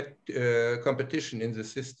competition in the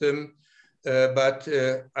system. But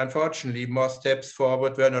unfortunately, more steps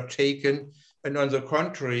forward were not taken. And on the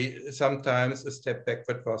contrary, sometimes a step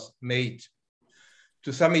backward was made.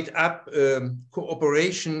 To sum it up,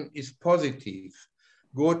 cooperation is positive,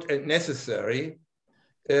 good and necessary,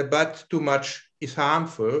 but too much is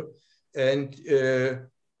harmful. And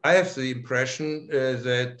I have the impression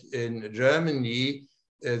that in Germany,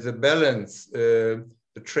 the balance, the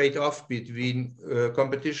trade-off between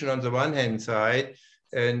competition on the one hand side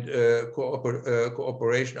and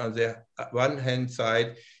cooperation on the one hand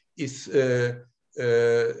side is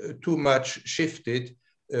too much shifted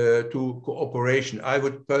to cooperation. I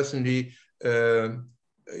would personally,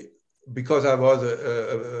 because I was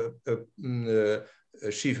a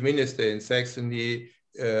chief minister in Saxony,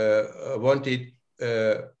 wanted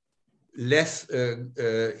less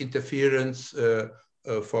interference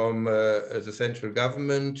from the central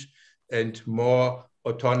government and more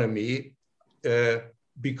autonomy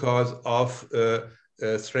because of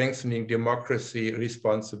strengthening democracy,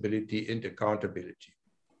 responsibility, and accountability.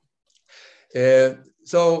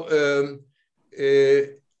 So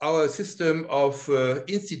our system of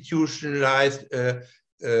institutionalized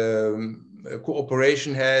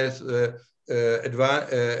cooperation has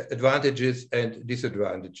advantages and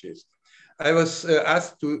disadvantages. I was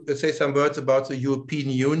asked to say some words about the European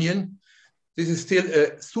Union. This is still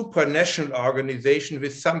a supranational organization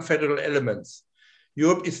with some federal elements.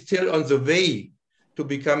 Europe is still on the way to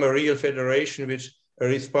become a real federation with a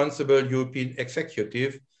responsible European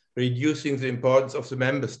executive, reducing the importance of the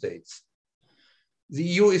member states. The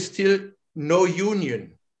EU is still no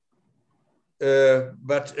union,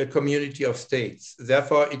 but a community of states.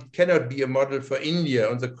 Therefore, it cannot be a model for India.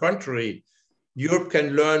 On the contrary, Europe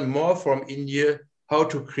can learn more from India how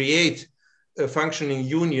to create a functioning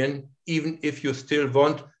union, even if you still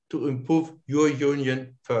want to improve your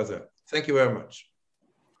union further. Thank you very much.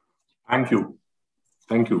 Thank you.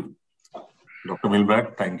 Thank you. Dr.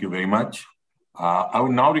 Milbradt, thank you very much. I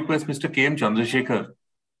would now request Mr. M Chandrasekhar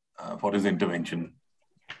for his intervention.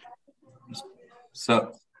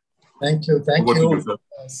 Sir. Thank you. Thank you,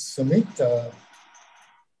 Sumit.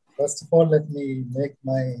 First of all, let me make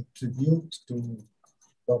my tribute to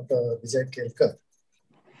Dr. Vijay Kelkar.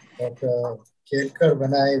 Dr. Kelkar,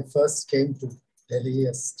 when I first came to Delhi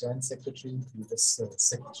as Joint Secretary, he was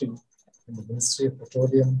Secretary in the Ministry of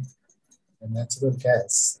Petroleum and Natural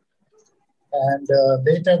Gas. And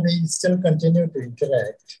later we still continue to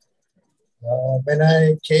interact. When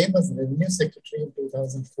I came as Revenue Secretary in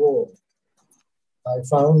 2004, I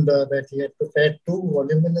found that he had prepared 2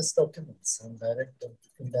 voluminous documents on direct and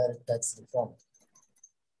indirect tax reform.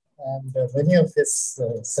 And many of his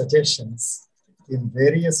suggestions in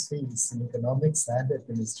various fields in economics and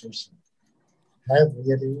administration have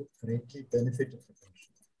really greatly benefited the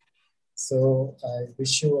country. So I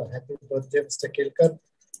wish you a happy birthday, Mr. Kelkar,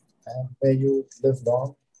 and may you live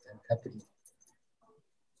long and happily.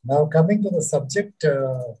 Now coming to the subject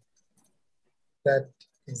that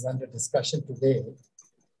is under discussion today,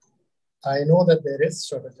 I know that there is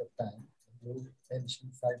shortage of time. You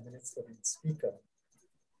mentioned 5 minutes for each speaker.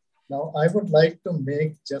 Now, I would like to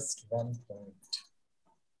make just one point.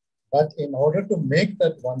 But in order to make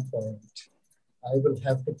that one point, I will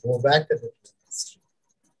have to go back a little in history.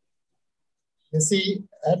 You see,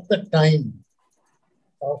 at the time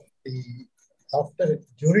of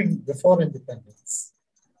before independence,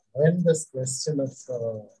 when this question of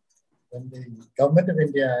when the Government of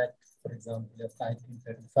India Act, for example, of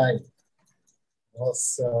 1935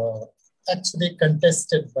 was actually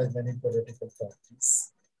contested by many political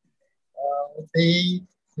parties.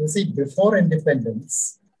 You see, before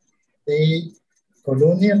independence, the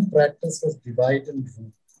colonial practice was divide and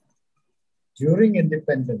rule. During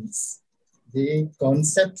independence, the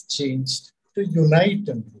concept changed to unite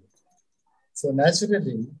and rule. So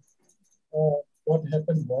naturally, what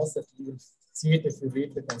happened was that you will see it if you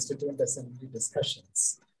read the Constituent Assembly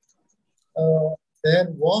discussions. There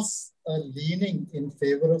was a leaning in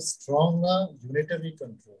favor of stronger unitary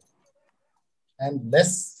control and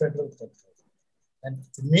less federal control. And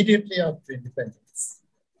immediately after independence,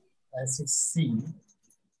 as you see,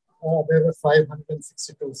 there were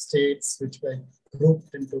 562 states which were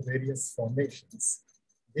grouped into various formations.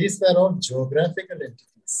 These were all geographical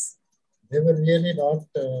entities. They were really not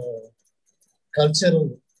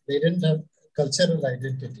cultural. They didn't have cultural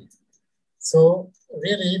identity. So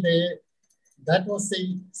really, that was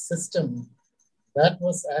the system. That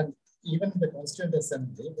was, and even the Constituent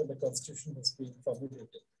Assembly, when the Constitution was being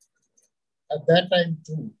formulated, at that time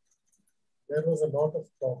too, there was a lot of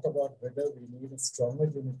talk about whether we need a stronger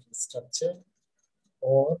unitary structure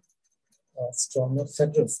or a stronger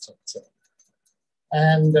federal structure.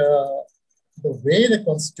 And the way the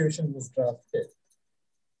Constitution was drafted,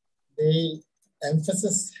 the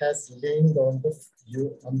emphasis has lain on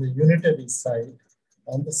the unitary side,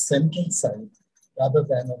 on the central side, rather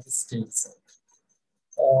than on the state side.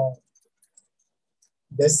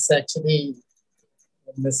 This actually,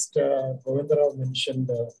 Mr. Govinda Rao mentioned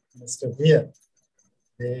Mr. Weir,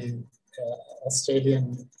 the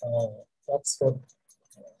Australian Oxford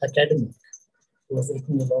academic, who has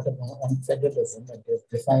written a lot on federalism and has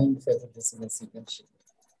defined federalism as he mentioned.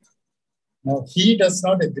 Now, he does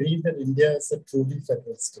not agree that India is a truly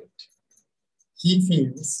federal state. He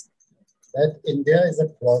feels that India is a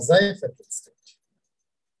quasi-federal state.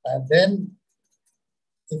 And then,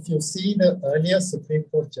 if you see the earlier Supreme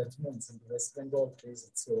Court judgments in the West Bengal case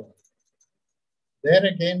and so on, there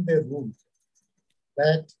again they ruled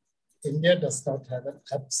that India does not have an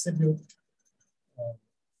absolute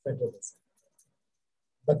federalism.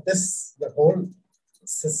 But the whole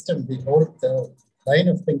system, the line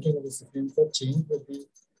of thinking of the Supreme Court changed with the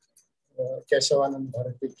Keshavanand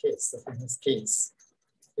Bharati case, the famous case,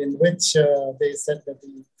 in which they said that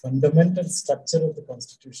the fundamental structure of the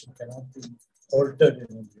Constitution cannot be altered in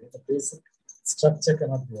any way. The basic structure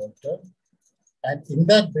cannot be altered. And in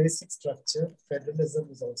that basic structure, federalism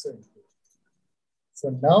is also included. So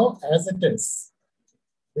now, as it is,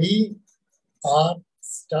 we are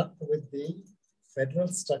stuck with the federal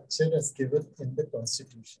structure as given in the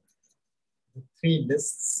Constitution. The 3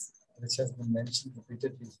 lists, which has been mentioned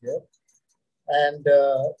repeatedly here. And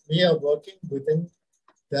we are working within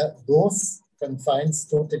those confines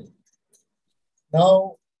totally.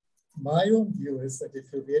 Now, my own view is that if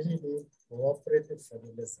you really need cooperative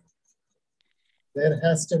federalism, there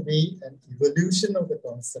has to be an evolution of the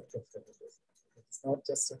concept of federalism. It's not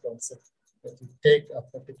just a concept that you take a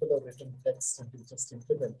particular written text and you just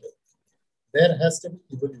implement it. There has to be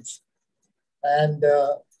evolution. And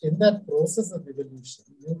in that process of evolution,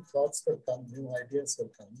 new thoughts will come, new ideas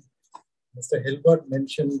will come. Mr. Hilbert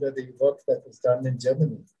mentioned the work that was done in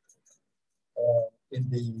Germany in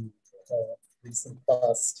the recent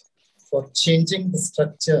past for changing the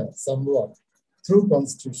structure somewhat through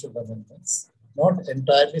constitutional amendments. Not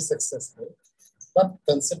entirely successful, but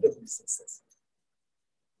considerably successful.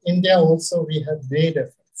 India also, we have made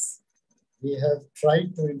efforts. We have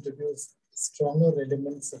tried to introduce stronger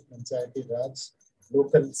elements of Panchayati Raj,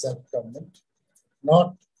 local self-government,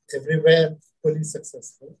 not everywhere fully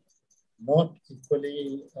successful, not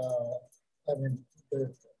equally,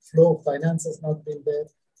 the flow of finance has not been there,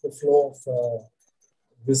 the flow of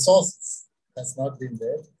resources has not been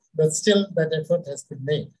there, but still that effort has been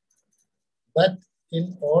made. But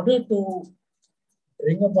in order to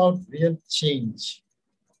bring about real change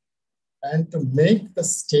and to make the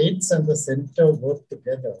states and the center work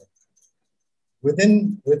together with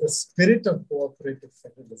a spirit of cooperative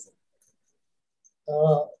federalism,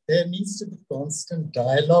 there needs to be constant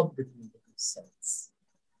dialogue between the two sides.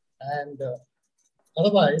 And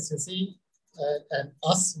otherwise, you see, an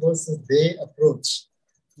us versus they approach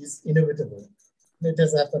is inevitable. It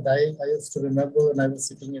has happened. I used to remember when I was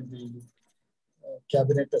sitting in the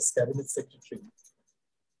cabinet as cabinet secretary,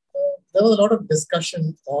 there was a lot of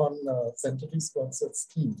discussion on centrally sponsored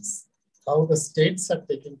schemes, how the states are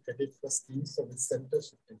taking credit for schemes, so the center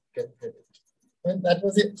should get credit. And that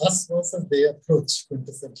was the us versus they approach,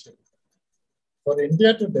 quintessentially. For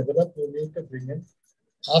India to develop, we need to bring in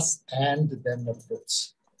us and them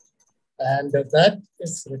approach. And that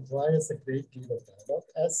requires a great deal of dialogue.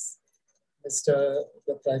 As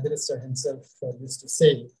the Prime Minister himself used to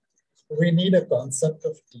say, we need a concept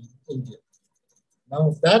of Team India.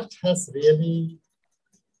 Now that has really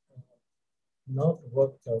not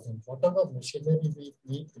worked out. And whatever machinery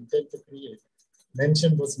we intend to create,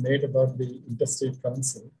 mention was made about the Interstate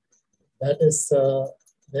Council. That is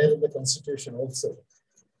there in the Constitution also.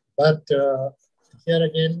 But here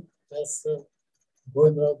again, as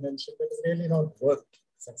Govinda Rao mentioned, it has really not worked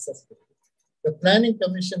successfully. The Planning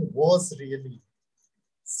Commission was really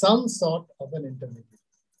some sort of an intermediary.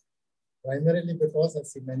 Primarily because,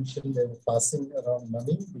 as he mentioned, they were passing around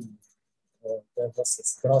money. There was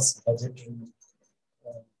this cross-budgetary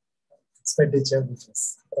expenditure, which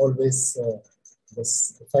was always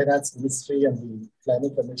the Finance Ministry and the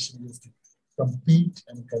Planning Commission used to compete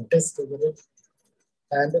and contest over it.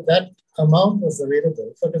 And that amount was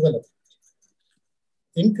available for development.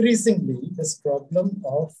 Increasingly, this problem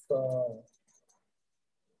of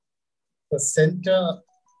the center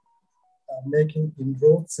making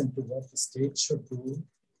inroads into what the state should do.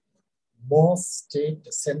 More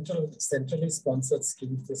centrally sponsored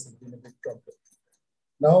schemes, this has been a big problem.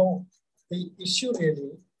 Now, the issue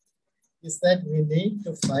really is that we need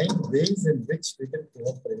to find ways in which we can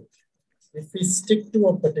cooperate. If we stick to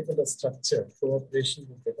a particular structure, cooperation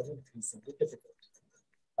will become increasingly difficult.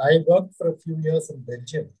 I worked for a few years in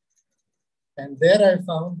Belgium, and there I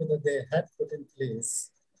found that they had put in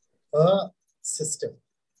place a system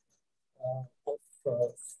of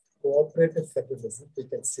cooperative federalism, we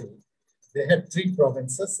can say. They had 3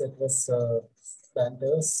 provinces. It was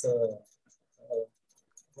Flanders,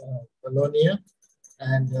 Wallonia,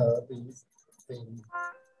 and the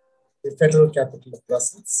federal capital of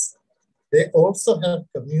Brussels. They also have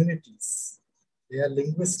communities. They are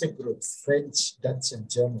linguistic groups, French, Dutch, and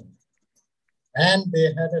German. And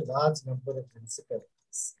they had a large number of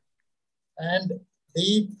municipalities. And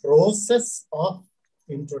the process of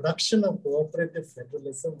introduction of cooperative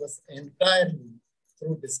federalism was entirely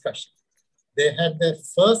through discussion. They had their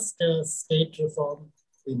first state reform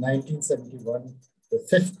in 1971, the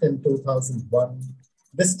 5th in 2001.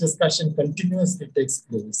 This discussion continuously takes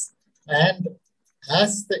place. And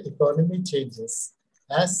as the economy changes,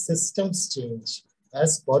 as systems change,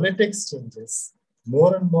 as politics changes,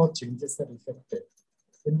 more and more changes are effected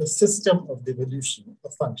in the system of devolution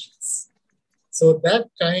of functions. So that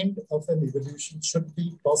kind of an evolution should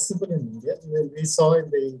be possible in India. We saw in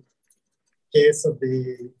the case of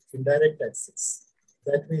the indirect taxes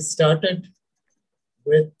that we started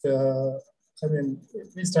with,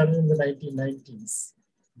 we started in the 1990s,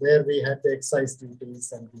 where we had the excise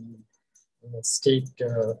duties and the state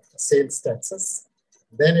sales taxes.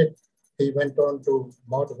 Then we went on to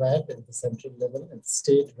mod VAT at the central level and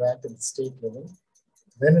state VAT at the state level.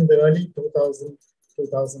 Then in the early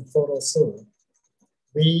 2004 or so,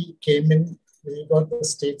 we came in, we got the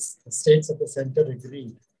states of the center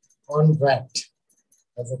agreed on VAT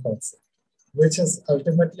as a concept, which has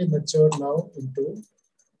ultimately matured now into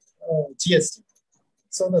GST.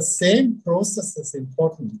 So the same process is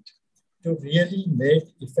important to really make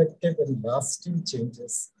effective and lasting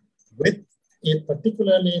changes with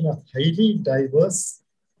particularly in a highly diverse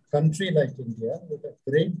country like India, with a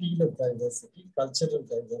great deal of diversity, cultural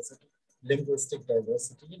diversity, linguistic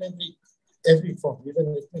diversity, in every form,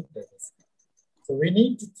 even ethnic diversity. So we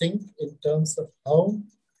need to think in terms of how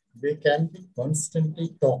we can be constantly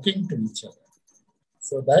talking to each other.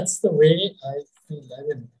 So that's the way I feel.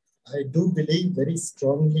 I do believe very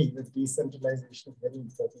strongly that decentralization is very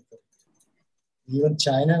important. Even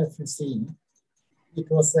China, if you see, it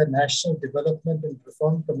was a National Development and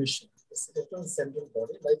Reform Commission. It was a central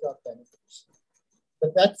body like our planning commission.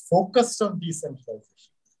 But that focused on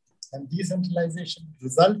decentralization. And decentralization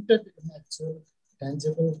resulted in actual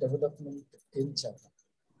tangible development in China.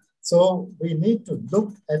 So we need to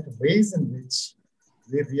look at ways in which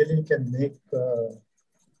we really can make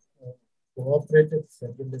cooperative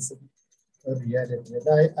federalism a reality.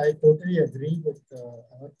 And I totally agree with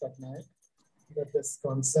Amar Patnaik that this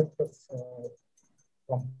concept of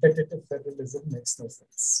competitive federalism makes no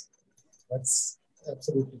sense. That's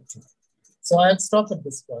absolutely true. So I'll stop at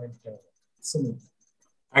this point, Sumit.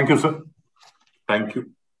 Thank you, sir. Thank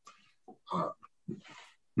you.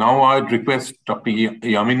 Now I'd request Dr.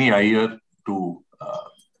 Yamini Aiyar to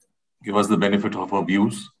give us the benefit of her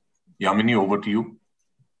views. Yamini, over to you.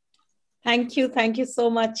 Thank you. Thank you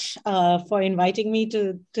so much for inviting me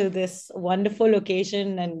to this wonderful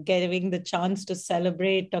occasion and giving the chance to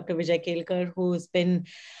celebrate Dr. Vijay Kelkar, who's been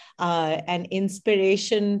an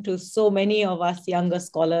inspiration to so many of us younger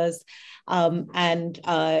scholars. And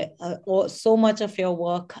so much of your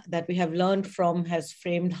work that we have learned from has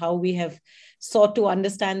framed how we have sought to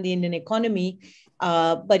understand the Indian economy.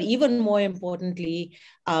 But even more importantly,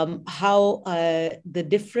 how the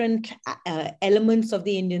different elements of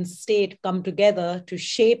the Indian state come together to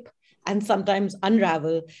shape and sometimes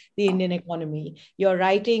unravel the Indian economy. Your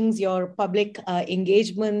writings, your public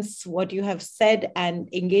engagements, what you have said and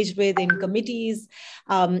engaged with in committees,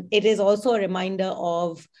 it is also a reminder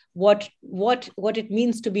of what it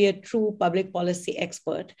means to be a true public policy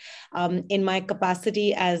expert. In my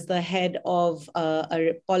capacity as the head of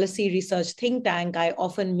a policy research think tank, I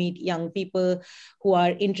often meet young people who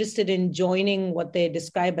are interested in joining what they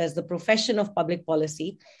describe as the profession of public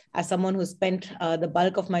policy. As someone who spent the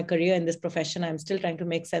bulk of my career in this profession, I'm still trying to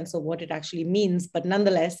make sense of what it actually means. But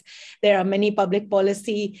nonetheless, there are many public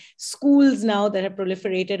policy schools now that have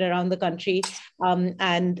proliferated around the country.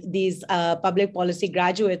 And these public policy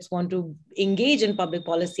graduates want to engage in public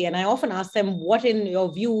policy. And I often ask them, what in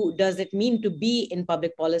your view does it mean to be in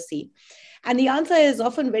public policy? And the answer is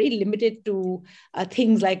often very limited to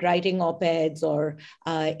things like writing op-eds or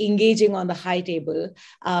engaging on the high table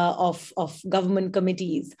of government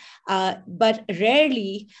committees. But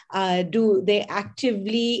rarely do they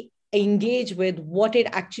actively engage with what it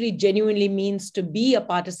actually genuinely means to be a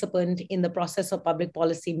participant in the process of public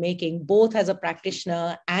policy making, both as a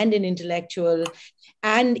practitioner and an intellectual,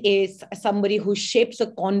 and is somebody who shapes the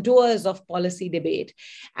contours of policy debate.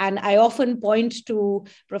 And I often point to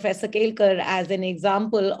Professor Kelkar as an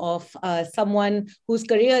example of someone whose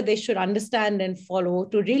career they should understand and follow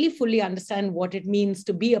to really fully understand what it means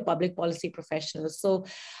to be a public policy professional. So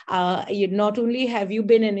not only have you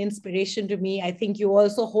been an inspiration to me, I think you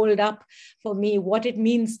also hold up for me what it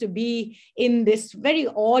means to be in this very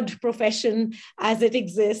odd profession as it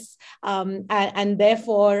exists, and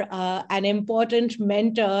therefore an important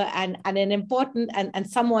mentor and an important and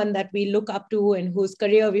someone that we look up to and whose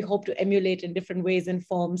career we hope to emulate in different ways and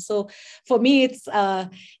forms. So for me,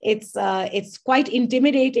 it's quite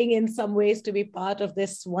intimidating in some ways to be part of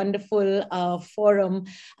this wonderful forum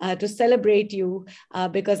to celebrate you,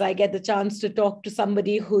 because I get the chance to talk to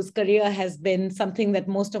somebody whose career has been something that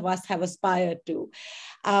most of us have aspired to.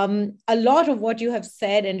 A lot of what you have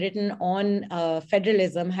said and written on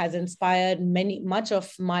federalism has inspired much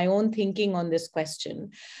of my own thinking on this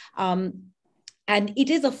question. And it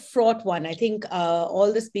is a fraught one. I think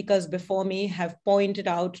all the speakers before me have pointed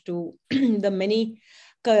out to the many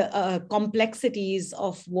complexities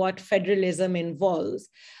of what federalism involves.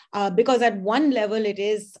 Because at one level, it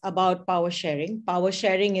is about power sharing. Power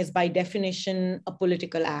sharing is by definition a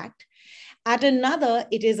political act. At another,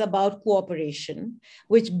 it is about cooperation,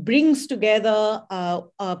 which brings together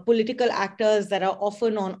political actors that are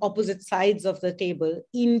often on opposite sides of the table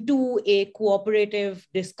into a cooperative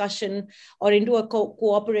discussion or into a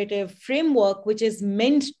cooperative framework, which is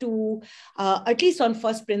meant to, at least on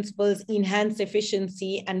first principles, enhance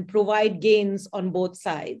efficiency and provide gains on both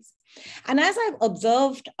sides. And as I've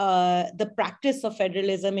observed the practice of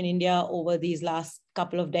federalism in India over these last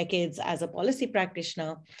couple of decades as a policy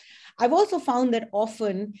practitioner, I've also found that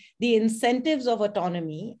often the incentives of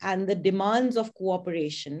autonomy and the demands of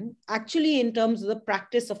cooperation, actually in terms of the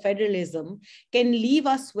practice of federalism, can leave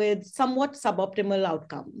us with somewhat suboptimal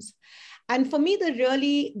outcomes. And for me, the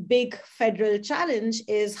really big federal challenge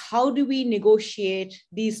is how do we negotiate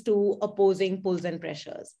these two opposing pulls and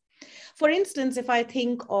pressures? For instance, if I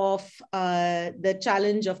think of the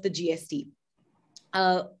challenge of the GST,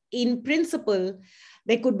 in principle,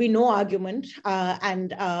 there could be no argument.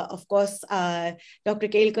 Of course, Dr.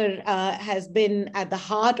 Kelkar has been at the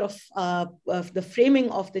heart of the framing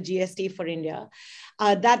of the GST for India,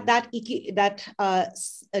 that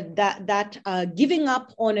giving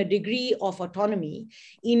up on a degree of autonomy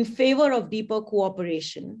in favor of deeper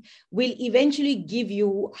cooperation will eventually give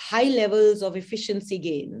you high levels of efficiency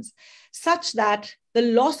gains, such that the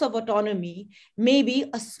loss of autonomy may be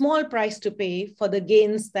a small price to pay for the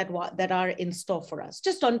gains that are in store for us,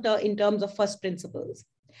 just in terms of first principles.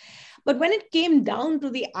 But when it came down to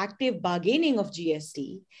the active bargaining of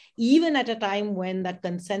GST, even at a time when that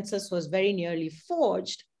consensus was very nearly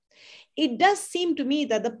forged, it does seem to me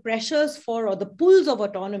that the pressures for, or the pulls of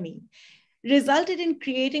autonomy, resulted in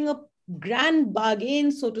creating a grand bargain,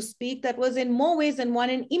 so to speak, that was in more ways than one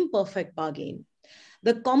an imperfect bargain.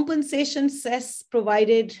 The compensation cess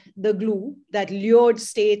provided the glue that lured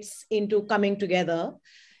states into coming together.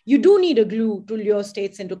 You do need a glue to lure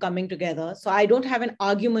states into coming together. So I don't have an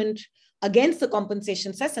argument against the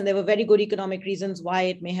compensation cess, and there were very good economic reasons why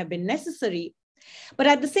it may have been necessary. But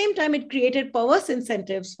at the same time, it created perverse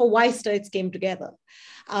incentives for why states came together.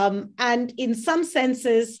 And in some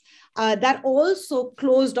senses, that also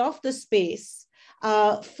closed off the space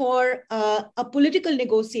for a political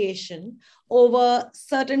negotiation over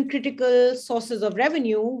certain critical sources of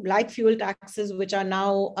revenue, like fuel taxes, which are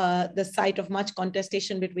now the site of much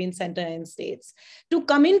contestation between center and states, to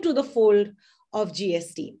come into the fold of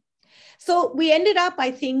GST. So we ended up,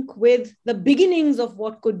 I think, with the beginnings of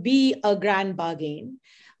what could be a grand bargain,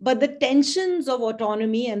 but the tensions of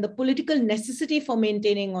autonomy and the political necessity for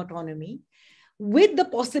maintaining autonomy, with the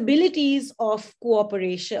possibilities of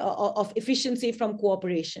cooperation, of efficiency from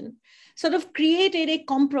cooperation, sort of created a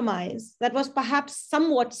compromise that was perhaps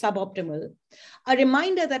somewhat suboptimal. A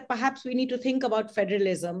reminder that perhaps we need to think about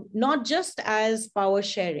federalism, not just as power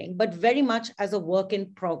sharing, but very much as a work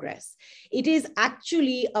in progress. It is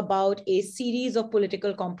actually about a series of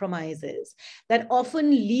political compromises that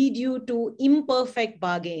often lead you to imperfect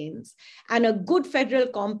bargains. And a good federal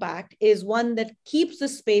compact is one that keeps the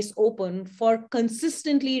space open for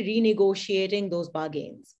consistently renegotiating those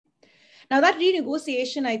bargains. Now, that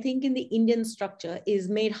renegotiation, I think, in the Indian structure is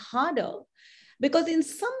made harder Because in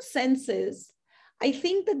some senses, I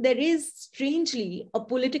think that there is strangely a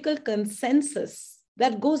political consensus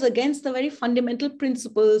that goes against the very fundamental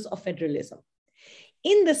principles of federalism.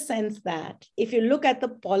 In the sense that if you look at the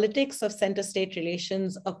politics of center-state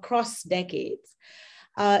relations across decades,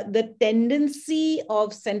 the tendency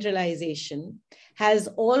of centralization has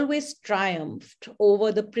always triumphed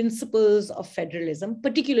over the principles of federalism,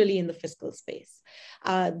 particularly in the fiscal space.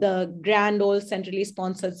 The grand old centrally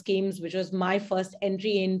sponsored schemes, which was my first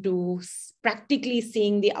entry into practically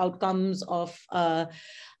seeing the outcomes of an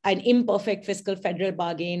imperfect fiscal federal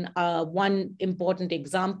bargain, one important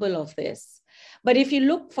example of this. But if you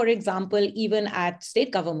look, for example, even at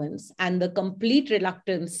state governments and the complete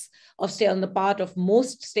reluctance on the part of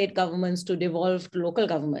most state governments to devolve to local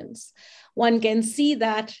governments, one can see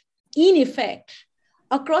that, in effect,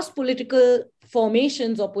 across political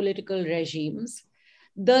formations or political regimes,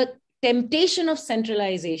 the temptation of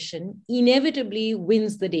centralization inevitably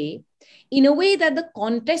wins the day, in a way that the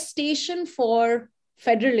contestation for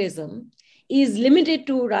federalism is limited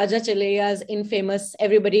to Raja Chalaya's infamous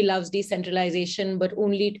 "everybody loves decentralization, but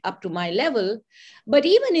only up to my level." But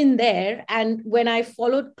even in there, and when I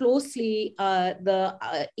followed closely the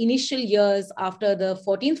initial years after the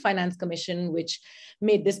 14th Finance Commission, which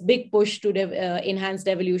made this big push to enhance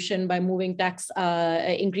devolution by moving tax,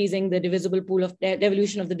 increasing the divisible pool of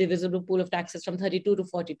devolution of the divisible pool of taxes from 32 to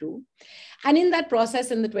 42. And in that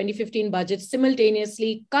process, in the 2015 budget,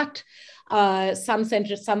 simultaneously cut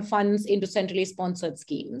some funds into centrally sponsored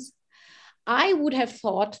schemes. I would have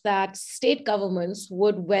thought that state governments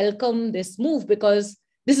would welcome this move, because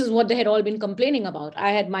this is what they had all been complaining about.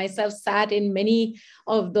 I had myself sat in many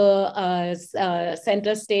of the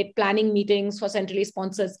center state planning meetings for centrally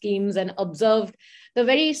sponsored schemes and observed the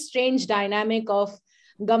very strange dynamic of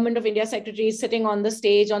Government of India secretaries sitting on the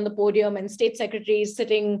stage, on the podium, and state secretaries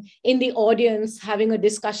sitting in the audience having a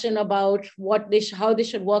discussion about how they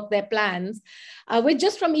should work their plans, which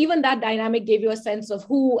just from even that dynamic gave you a sense of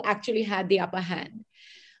who actually had the upper hand.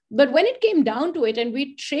 But when it came down to it, and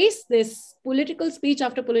we traced this political speech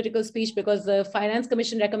after political speech, because the Finance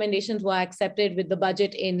Commission recommendations were accepted with the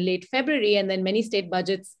budget in late February, and then many state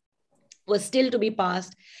budgets were still to be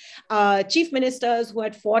passed. Chief ministers who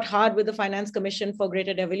had fought hard with the Finance Commission for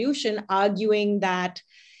greater devolution, arguing that,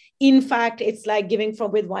 in fact, it's like giving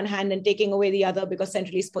with one hand and taking away the other, because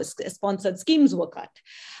centrally sponsored schemes were cut.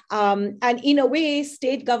 And in a way,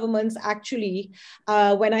 state governments actually,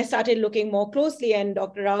 when I started looking more closely, and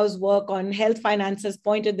Dr. Rao's work on health finances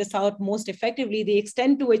pointed this out most effectively, the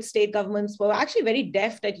extent to which state governments were actually very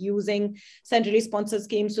deft at using centrally sponsored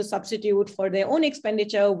schemes to substitute for their own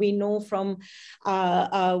expenditure. We know from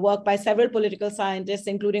work by several political scientists,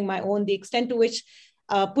 including my own, the extent to which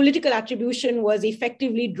political attribution was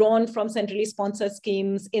effectively drawn from centrally sponsored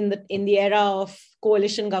schemes in the era of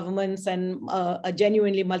coalition governments and a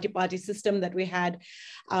genuinely multi-party system that we had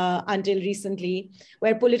until recently,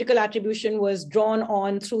 where political attribution was drawn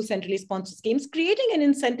on through centrally sponsored schemes, creating an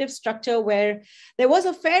incentive structure where there was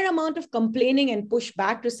a fair amount of complaining and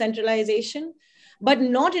pushback to centralization, but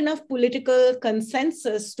not enough political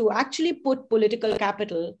consensus to actually put political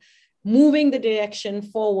capital moving the direction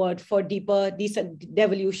forward for deeper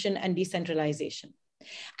devolution and decentralization.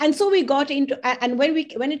 And so we got into, and when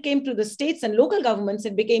it came to the states and local governments,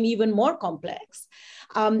 it became even more complex.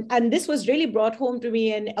 And this was really brought home to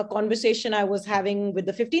me in a conversation I was having with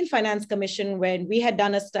the 15th Finance Commission, when we had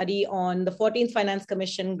done a study on the 14th Finance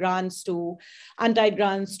Commission grants to untied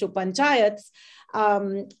grants to panchayats.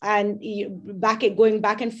 And going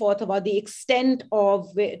back and forth about the extent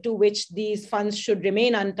to which these funds should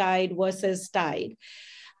remain untied versus tied.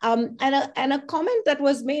 And a comment that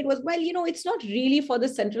was made was, well, it's not really for the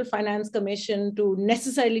Central Finance Commission to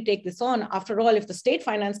necessarily take this on. After all, if the state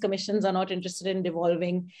finance commissions are not interested in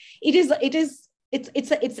devolving,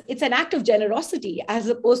 it's an act of generosity as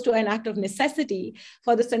opposed to an act of necessity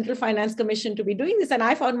for the Central Finance Commission to be doing this. And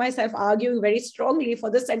I found myself arguing very strongly for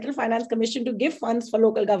the Central Finance Commission to give funds for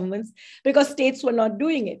local governments because states were not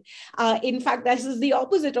doing it. In fact, this is the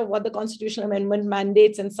opposite of what the constitutional amendment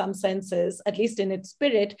mandates in some senses, at least in its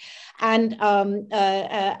spirit, and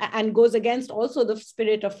goes against also the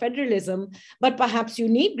spirit of federalism. But perhaps you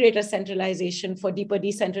need greater centralization for deeper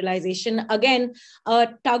decentralization. Again, a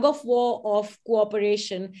tug of war of cooperation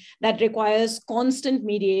that requires constant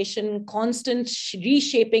mediation, constant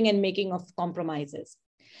reshaping and making of compromises.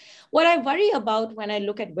 What I worry about when I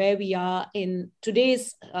look at where we are in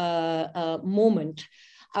today's moment,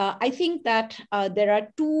 I think that there are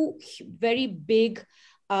two very big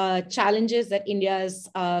challenges that India's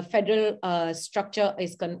federal structure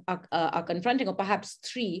is are confronting, or perhaps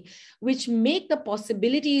three, which make the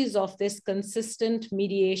possibilities of this consistent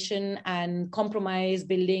mediation and compromise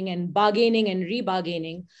building and bargaining and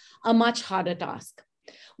rebargaining a much harder task.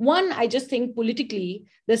 One, I just think politically,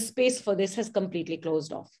 the space for this has completely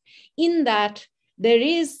closed off, in that there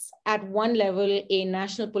is at one level a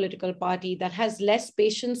national political party that has less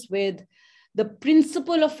patience with the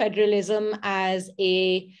principle of federalism as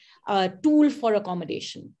a tool for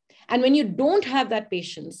accommodation. And when you don't have that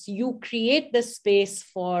patience, you create the space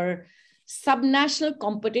for subnational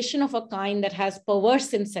competition of a kind that has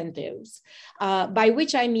perverse incentives, by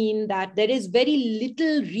which I mean that there is very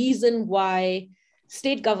little reason why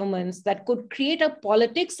state governments that could create a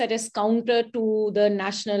politics that is counter to the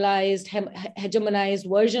nationalized, hegemonized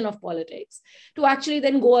version of politics, to actually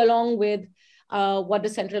then go along with what the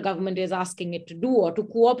central government is asking it to do, or to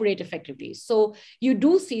cooperate effectively. So you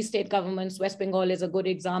do see state governments, West Bengal is a good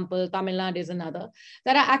example, Tamil Nadu is another,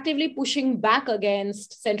 that are actively pushing back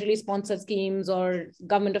against centrally sponsored schemes or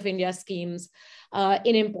Government of India schemes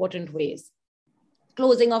in important ways,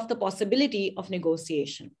 closing off the possibility of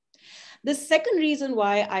negotiation. The second reason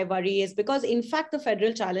why I worry is because, in fact, the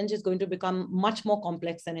federal challenge is going to become much more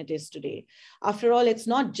complex than it is today. After all, it's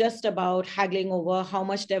not just about haggling over how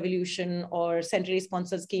much devolution or centrally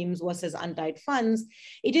sponsored schemes versus untied funds.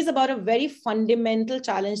 It is about a very fundamental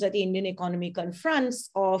challenge that the Indian economy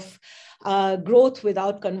confronts of growth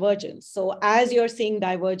without convergence. So as you're seeing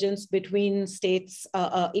divergence between states,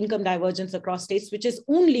 income divergence across states, which is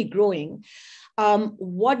only growing,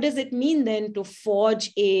 what does it mean then to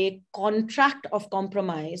forge a contract of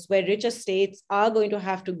compromise where richer states are going to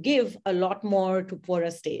have to give a lot more to poorer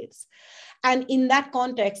states? And in that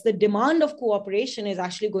context, the demand of cooperation is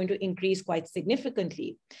actually going to increase quite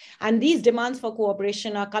significantly. And these demands for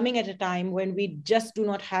cooperation are coming at a time when we just do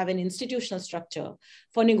not have an institutional structure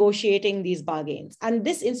for negotiating these bargains. And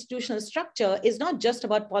this institutional structure is not just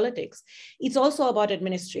about politics, it's also about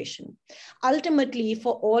administration. Ultimately,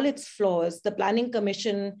 for all its flaws, the Planning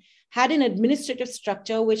Commission had an administrative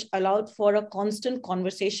structure which allowed for a constant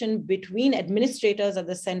conversation between administrators at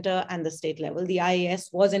the center and the state level. The IAS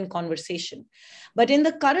was in conversation. But in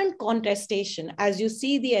the current contestation, as you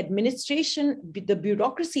see the administration, the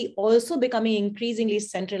bureaucracy also becoming increasingly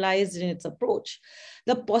centralized in its approach,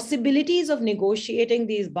 the possibilities of negotiating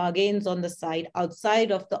these bargains on the side,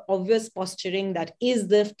 outside of the obvious posturing that is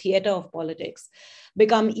the theater of politics,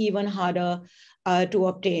 become even harder to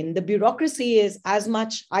obtain. The bureaucracy is as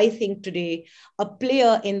much, I think today, a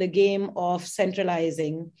player in the game of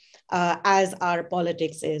centralizing as our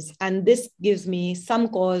politics is. And this gives me some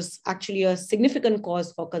cause, actually a significant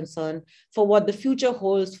cause for concern for what the future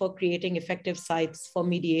holds for creating effective sites for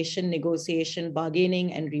mediation, negotiation,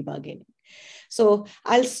 bargaining, and rebargaining. So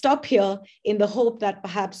I'll stop here in the hope that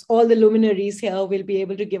perhaps all the luminaries here will be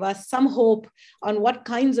able to give us some hope on what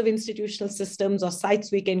kinds of institutional systems or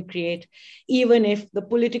sites we can create, even if the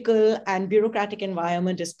political and bureaucratic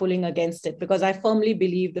environment is pulling against it, because I firmly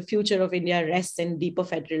believe the future of India rests in deeper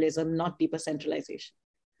federalism, not deeper centralization.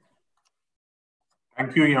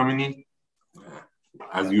 Thank you, Yamini.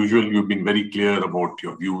 As usual, you've been very clear about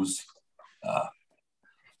your views.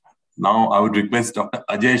 Now I would request Dr.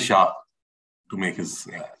 Ajay Shah to make his,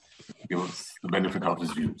 give us the benefit of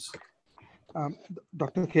his views.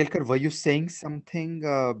 Dr. Kelkar, were you saying something?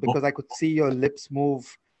 Because I could see your lips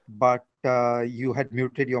move, but you had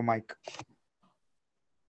muted your mic.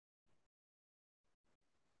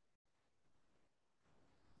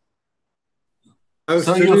 Now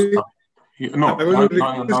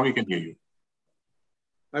we can hear you.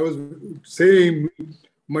 I was saying,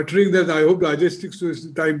 muttering that I hope Ajay sticks to his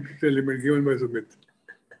time limit given by Sumit.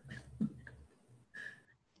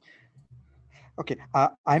 Okay,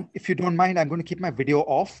 if you don't mind, I'm going to keep my video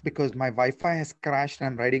off because my Wi-Fi has crashed and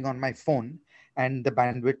I'm riding on my phone and the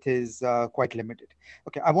bandwidth is quite limited.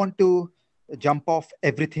 Okay, I want to jump off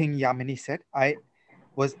everything Yamini said. I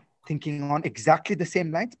was thinking on exactly the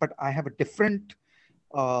same lines, but I have a different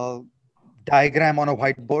diagram on a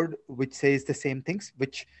whiteboard which says the same things,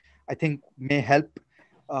 which I think may help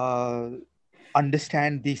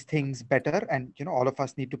understand these things better. And, you know, all of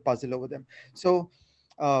us need to puzzle over them. So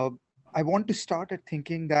I want to start at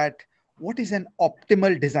thinking that what is an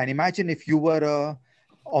optimal design? Imagine if you were a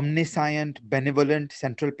omniscient, benevolent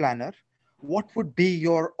central planner, what would be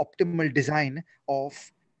your optimal design of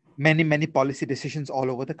many, many policy decisions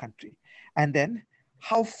all over the country? And then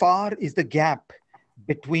how far is the gap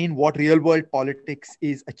between what real world politics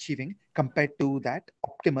is achieving compared to that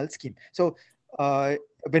optimal scheme? So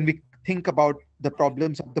when we think about the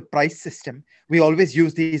problems of the price system, we always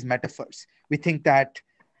use these metaphors. We think that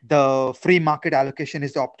the free market allocation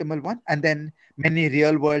is the optimal one, and then many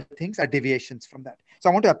real world things are deviations from that. So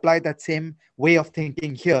I want to apply that same way of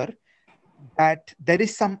thinking here, that there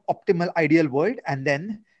is some optimal ideal world, and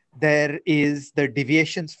then there is the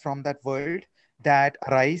deviations from that world that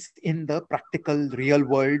arise in the practical real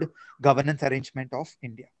world governance arrangement of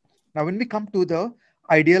India. Now, when we come to the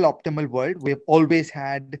ideal optimal world, we have always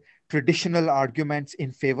had traditional arguments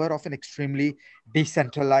in favor of an extremely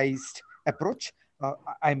decentralized approach.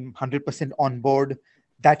 I'm 100% on board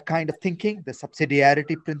that kind of thinking, the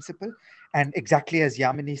subsidiarity principle. And exactly as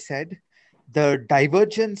Yamini said, the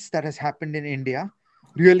divergence that has happened in India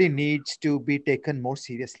really needs to be taken more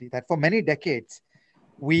seriously. That for many decades,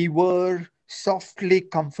 we were softly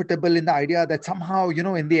comfortable in the idea that somehow,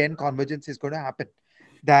 in the end, convergence is going to happen.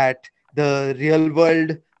 That the real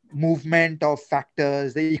world movement of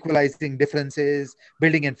factors, the equalizing differences,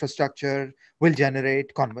 building infrastructure will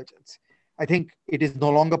generate convergence. I think it is no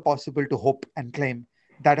longer possible to hope and claim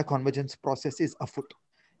that a convergence process is afoot.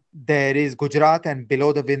 There is Gujarat and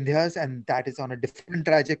below the Vindhyas, and that is on a different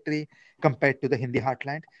trajectory compared to the Hindi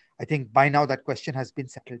heartland. I think by now that question has been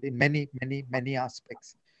settled in many, many, many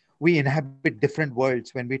aspects. We inhabit different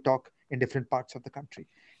worlds when we talk in different parts of the country.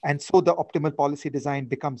 And so the optimal policy design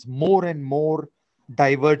becomes more and more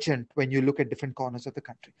divergent when you look at different corners of the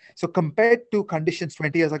country. So compared to conditions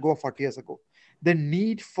 20 years ago or 40 years ago, the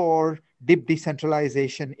need for deep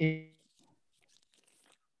decentralization in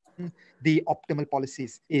the optimal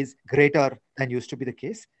policies is greater than used to be the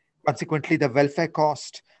case. Consequently, the welfare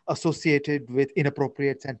cost associated with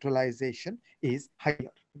inappropriate centralization is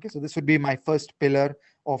higher. Okay, so this would be my first pillar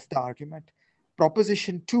of the argument.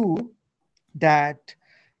 Proposition 2, that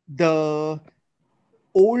the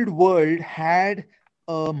old world had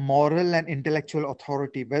a moral and intellectual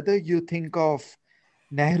authority. Whether you think of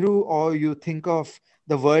Nehru or you think of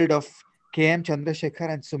the world of M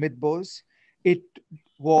Chandrasekhar and Sumit Bose, it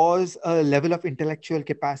was a level of intellectual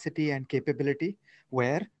capacity and capability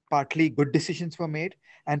where partly good decisions were made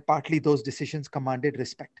and partly those decisions commanded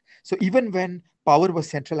respect. So even when power was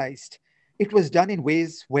centralized, it was done in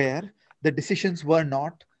ways where the decisions were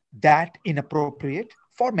not that inappropriate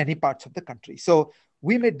for many parts of the country. So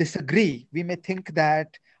we may disagree. We may think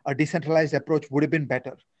that a decentralized approach would have been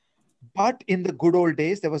better. But in the good old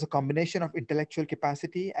days, there was a combination of intellectual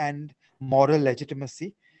capacity and moral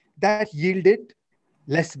legitimacy that yielded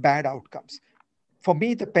less bad outcomes. For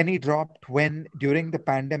me, the penny dropped when during the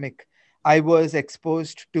pandemic, I was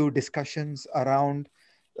exposed to discussions around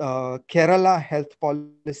Kerala health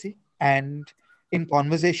policy, and in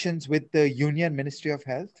conversations with the Union Ministry of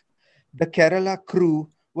Health, the Kerala crew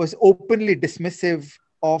was openly dismissive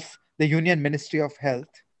of the Union Ministry of Health.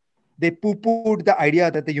 They poo-pooed the idea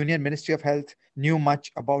that the Union Ministry of Health knew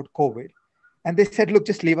much about COVID. And they said, look,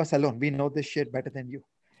 just leave us alone. We know this shit better than you.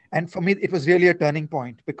 And for me, it was really a turning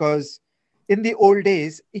point, because in the old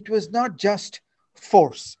days, it was not just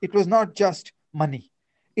force. It was not just money.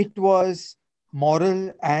 It was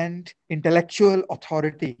moral and intellectual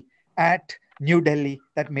authority at New Delhi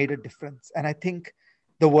that made a difference. And I think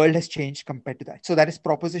the world has changed compared to that. So that is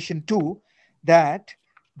proposition 2, that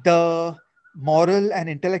the moral and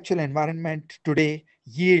intellectual environment today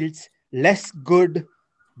yields less good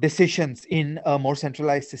decisions in a more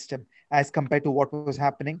centralized system as compared to what was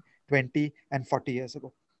happening 20 and 40 years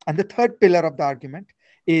ago. And the third pillar of the argument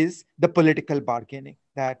is the political bargaining,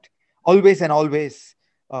 that always and always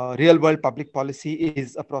real world public policy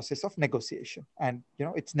is a process of negotiation. And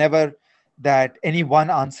it's never that any one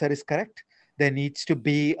answer is correct. There needs to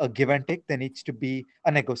be a give and take. There needs to be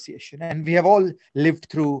a negotiation. And we have all lived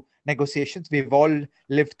through negotiations. We've all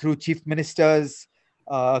lived through chief ministers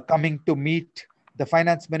coming to meet the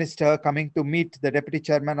finance minister, coming to meet the deputy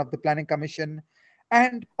chairman of the planning commission,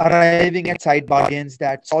 and arriving at side bargains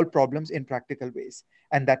that solve problems in practical ways.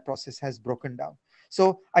 And that process has broken down.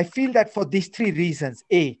 So I feel that for these 3 reasons,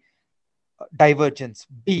 A, divergence,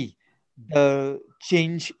 B, the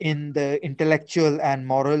change in the intellectual and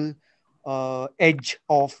moral edge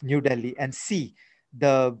of New Delhi, and C,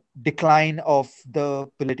 the decline of the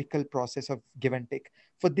political process of give and take.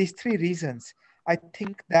 For these 3 reasons, I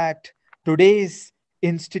think that today's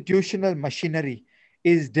institutional machinery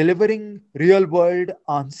is delivering real world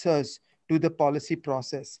answers to the policy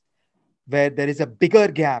process where there is a bigger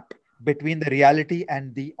gap between the reality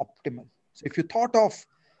and the optimal. So if you thought of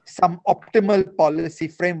some optimal policy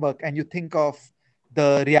framework and you think of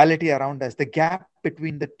the reality around us, the gap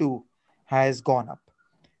between the two has gone up.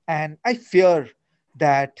 And I fear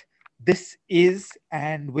that this is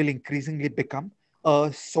and will increasingly become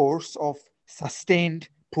a source of sustained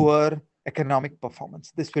poor economic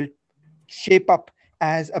performance. This will shape up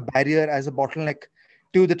as a barrier, as a bottleneck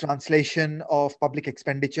to the translation of public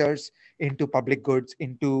expenditures into public goods,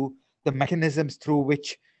 into the mechanisms through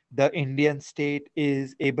which the Indian state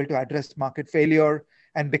is able to address market failure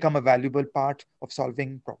and become a valuable part of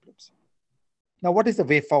solving problems. Now, what is the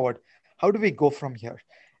way forward? How do we go from here?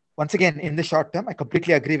 Once again, in the short term, I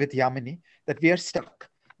completely agree with Yamini that we are stuck.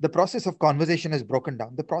 The process of conversation has broken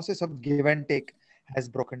down. The process of give and take has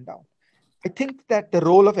broken down. I think that the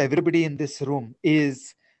role of everybody in this room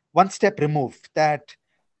is one step removed, that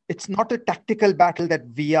it's not a tactical battle that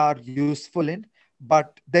we are useful in,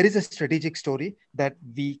 but there is a strategic story that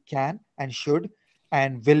we can and should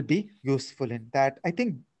and will be useful in. That I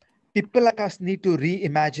think people like us need to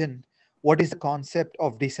reimagine what is the concept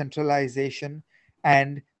of decentralization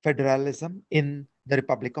and federalism in the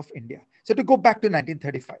Republic of India. So to go back to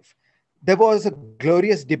 1935, there was a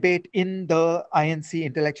glorious debate in the INC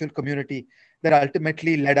intellectual community that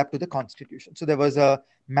ultimately led up to the Constitution. So there was a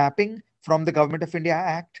mapping from the Government of India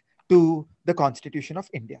Act to the Constitution of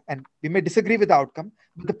India. And we may disagree with the outcome,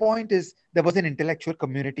 but the point is there was an intellectual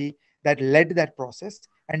community that led that process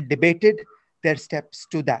and debated their steps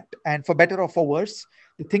to that. And for better or for worse,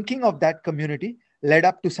 the thinking of that community led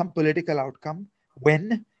up to some political outcome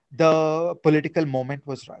when the political moment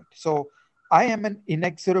was right. So I am an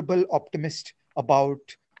inexorable optimist about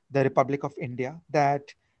the Republic of India,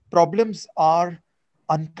 that problems are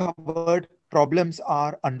uncovered, problems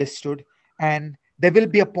are understood, and there will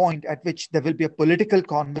be a point at which there will be a political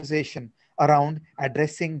conversation around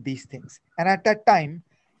addressing these things. And at that time,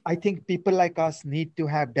 I think people like us need to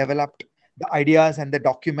have developed the ideas and the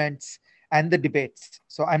documents and the debates.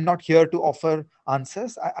 So I'm not here to offer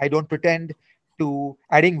answers. I don't pretend to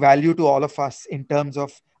adding value to all of us in terms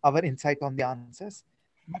of our insight on the answers.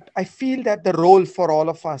 But I feel that the role for all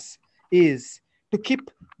of us is to keep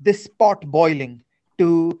this pot boiling,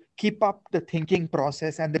 to keep up the thinking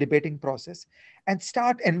process and the debating process, and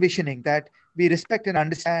start envisioning that we respect and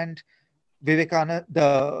understand Vivekananda,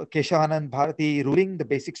 the Keshavanand Bharati ruling, the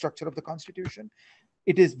basic structure of the Constitution.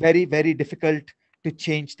 It is very, very difficult to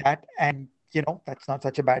change that. And, you know, that's not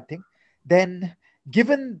such a bad thing. Then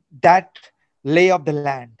given that lay of the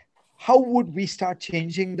land, how would we start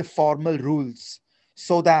changing the formal rules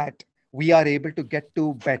so that we are able to get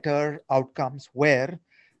to better outcomes where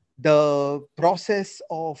the process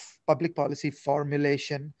of public policy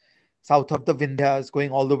formulation south of the Vindhyas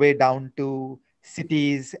going all the way down to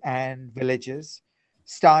cities and villages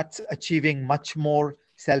starts achieving much more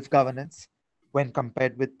self-governance when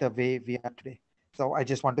compared with the way we are today. So I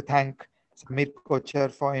just want to thank Samir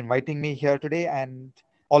Kochar for inviting me here today. And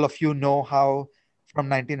all of you know how from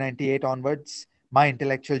 1998 onwards, my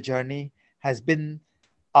intellectual journey has been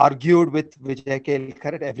argued with Vijay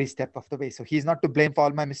Kelkar at every step of the way. So he's not to blame for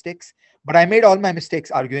all my mistakes, but I made all my mistakes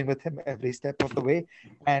arguing with him every step of the way.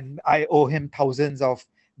 And I owe him thousands of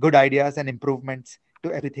good ideas and improvements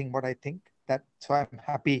to everything what I think. That's why I'm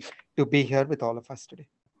happy to be here with all of us today.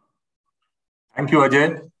 Thank you,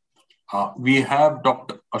 Ajay. We have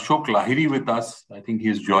Dr. Ashok Lahiri with us. I think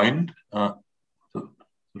he's joined. So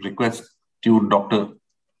request you, Dr.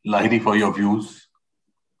 Lahiri, for your views.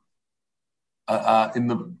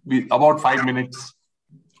 About 5 minutes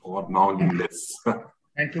or now less.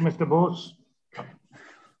 Thank you, Mr. Bose.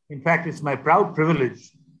 In fact, it's my proud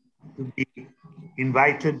privilege to be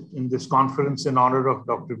invited in this conference in honor of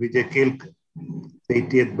Dr. Vijay Kelkar,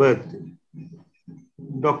 80th birthday.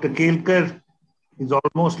 Dr. Kelkar is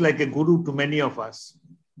almost like a guru to many of us.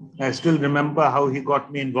 I still remember how he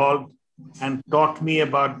got me involved and taught me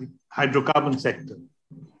about the hydrocarbon sector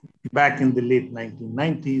back in the late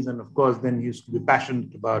 1990s. And of course, then he used to be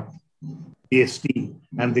passionate about GST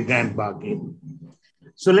and the grand bargain.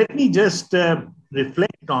 So let me just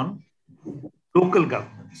reflect on local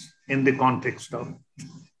governments in the context of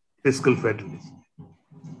fiscal federalism.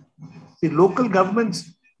 See, local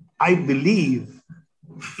governments, I believe,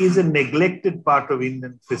 is a neglected part of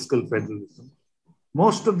Indian fiscal federalism.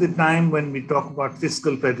 Most of the time when we talk about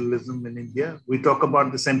fiscal federalism in India, we talk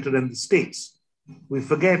about the center and the states. We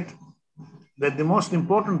forget that the most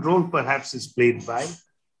important role perhaps is played by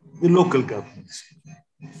the local governments,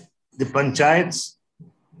 the panchayats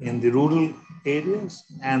in the rural areas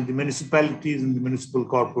and the municipalities and the municipal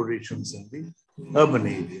corporations in the urban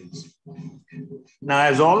areas. Now,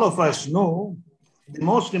 as all of us know, the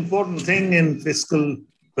most important thing in fiscal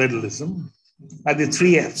federalism are the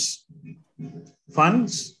 3 Fs.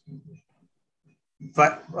 Funds,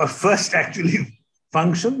 first actually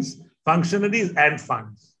functions, functionaries and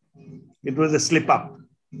funds. It was a slip up,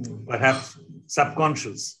 perhaps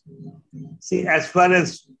subconscious. See, as far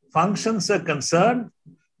as functions are concerned,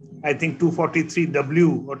 I think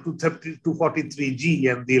 243W or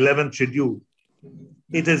 243G and the 11th schedule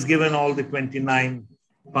it has given all the 29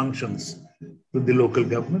 functions to the local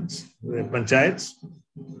governments, the panchayats.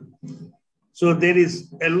 So there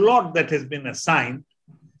is a lot that has been assigned,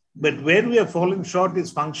 but where we have fallen short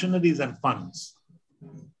is functionaries and funds.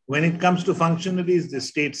 When it comes to functionaries, the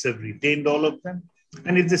states have retained all of them.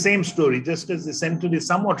 And it's the same story, just as the center is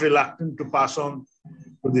somewhat reluctant to pass on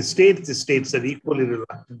to the states are equally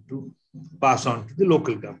reluctant to pass on to the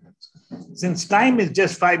local governments. Since time is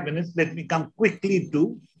just 5 minutes, let me come quickly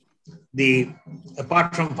to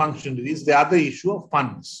apart from functionaries, the other issue of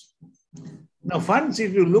funds. Now, funds,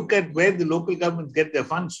 if you look at where the local governments get their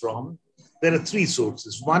funds from, there are three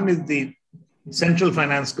sources. One is the Central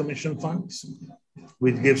Finance Commission funds,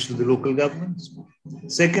 which gives to the local governments.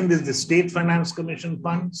 Second is the State Finance Commission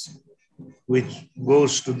funds, which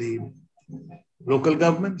goes to the local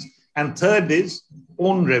governments. And third is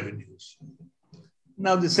own revenues.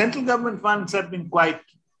 Now, the central government funds have been quite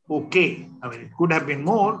okay. I mean, it could have been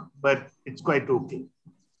more, but it's quite okay.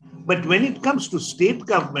 But when it comes to state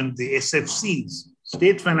government, the SFCs,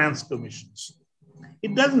 State Finance Commissions,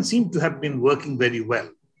 it doesn't seem to have been working very well.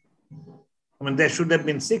 I mean, there should have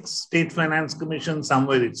been 6 State Finance Commissions,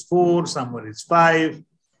 somewhere it's 4, somewhere it's 5.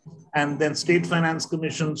 And then State Finance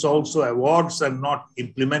Commissions also, awards are not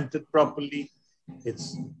implemented properly.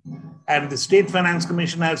 And the State Finance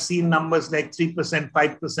Commission, I've seen numbers like 3%,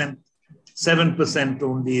 5%, 7%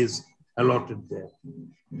 only is allotted there.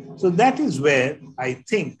 So that is where I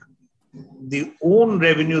think the own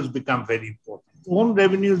revenues become very important. Own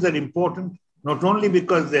revenues are important not only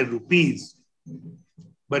because they're rupees,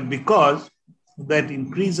 but because that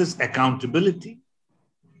increases accountability.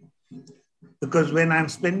 Because when I'm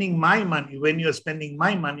spending my money, when you're spending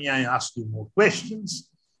my money, I ask you more questions.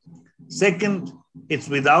 Second, it's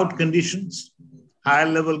without conditions. Higher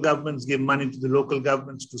level governments give money to the local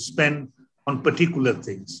governments to spend on particular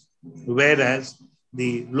things, whereas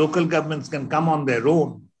the local governments can come on their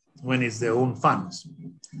own when it's their own funds.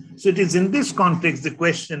 So it is in this context, the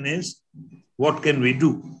question is, what can we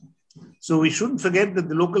do? So we shouldn't forget that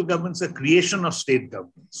the local governments are creation of state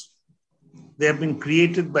governments. They have been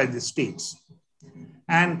created by the states.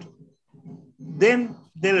 And then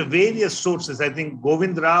there are various sources. I think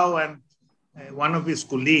Govinda Rao and one of his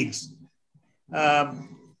colleagues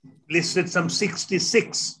listed some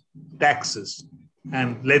 66 taxes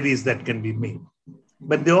and levies that can be made.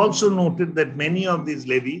 But they also noted that many of these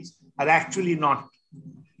levies are actually not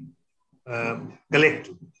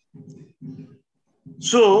collected.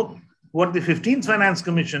 So what the 15th Finance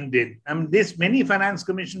Commission did, many finance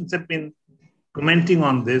commissions have been commenting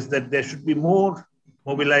on this, that there should be more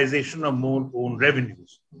mobilization of more own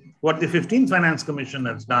revenues. What the 15th Finance Commission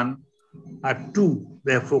has done are 2.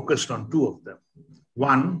 They are focused on 2 of them.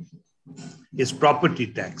 One is property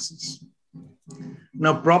taxes.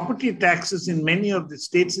 Now, property taxes in many of the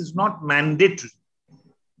states is not mandatory.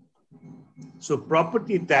 So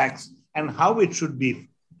property tax and how it should be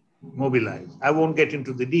mobilized. I won't get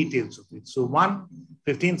into the details of it. So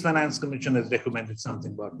 15th Finance Commission has recommended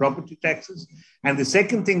something about property taxes. And the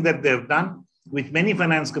second thing that they've done, which many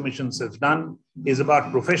finance commissions have done, is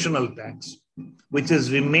about professional tax, which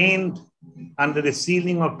has remained under a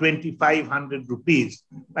ceiling of 2,500 rupees,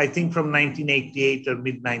 I think from 1988 or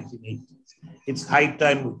mid-1980s. It's high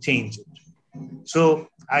time we change it. So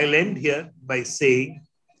I'll end here by saying,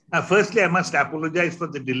 firstly, I must apologize for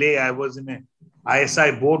the delay. I was in a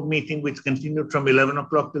ISI board meeting, which continued from 11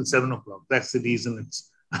 o'clock till 7 o'clock. That's the reason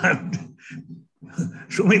it's...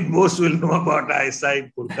 Sumit Bose will know about ISI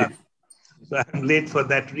in Kolkata. So I'm late for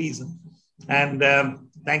that reason. And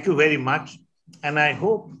thank you very much. And I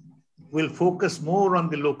hope we'll focus more on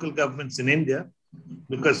the local governments in India,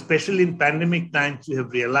 because especially in pandemic times, we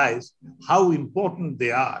have realized how important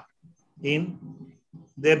they are in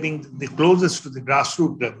their being the closest to the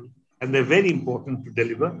grassroots level, and they're very important to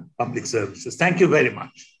deliver public services. Thank you very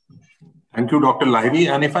much. Thank you, Dr.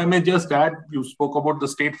 Lahiri. And if I may just add, you spoke about the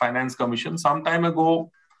State Finance Commission. Some time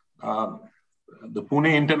ago, the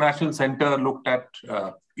Pune International Center looked at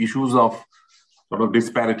issues of sort of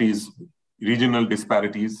disparities, regional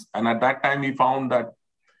disparities. And at that time, we found that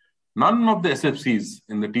none of the SFCs,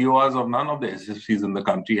 in the TORs of none of the SFCs in the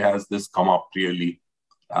country has this come up really,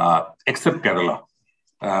 except Kerala,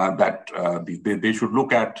 that they should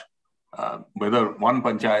look at whether one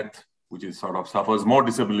panchayat, which is sort of suffers more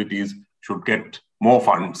disabilities, should get more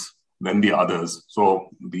funds than the others. So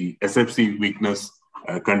the SFC weakness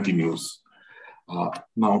continues.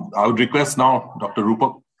 Now, I would request now Dr.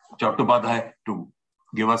 Rupak Chattopadhyay to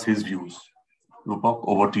give us his views. Rupak,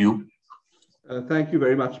 over to you. Thank you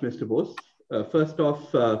very much, Mr. Bose. First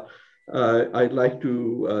off, I'd like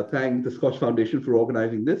to thank the SKOCH Foundation for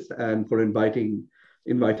organizing this and for inviting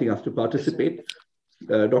inviting us to participate.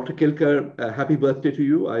 Dr. Kelkar, happy birthday to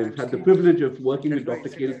you. I've had the privilege of working with Dr.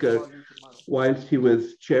 Kelkar whilst he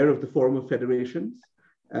was chair of the Forum of Federations.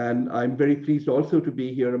 And I'm very pleased also to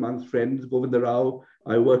be here amongst friends. Govinda Rao,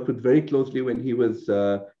 I worked with very closely when he was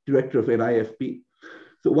director of NIFP.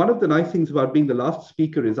 So one of the nice things about being the last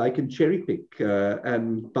speaker is I can cherry pick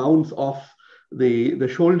and bounce off the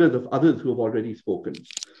shoulders of others who have already spoken.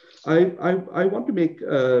 I want to make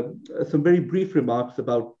some very brief remarks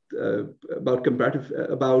about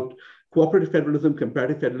cooperative federalism,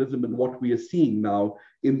 comparative federalism, and what we are seeing now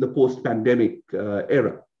in the post-pandemic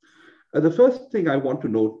era. The first thing I want to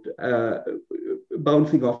note,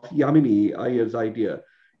 bouncing off Yamini Aiyar's idea,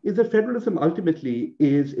 is that federalism ultimately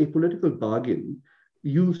is a political bargain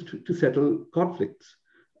used to settle conflicts.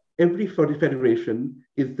 Every federation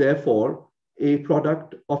is therefore a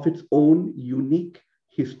product of its own unique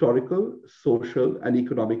historical, social, and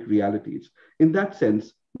economic realities. In that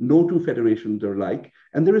sense, no two federations are alike,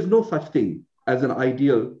 and there is no such thing as an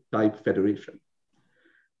ideal type federation.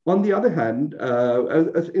 On the other hand,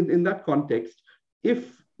 in that context,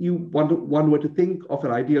 if one were to think of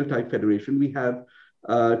an ideal type federation, we have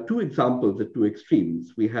two examples at two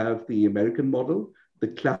extremes. We have the American model, the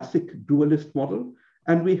classic dualist model,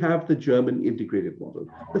 and we have the German integrated model.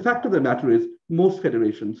 The fact of the matter is most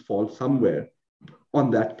federations fall somewhere on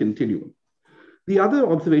that continuum. The other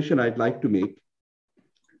observation I'd like to make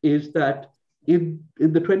is that in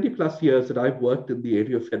the 20 plus years that I've worked in the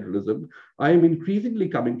area of federalism, I am increasingly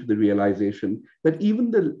coming to the realization that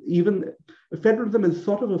even federalism is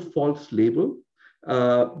sort of a false label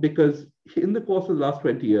because in the course of the last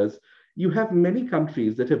 20 years, you have many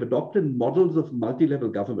countries that have adopted models of multi-level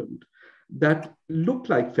government that look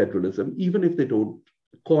like federalism, even if they don't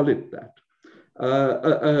call it that.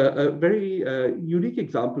 A very unique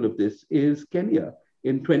example of this is Kenya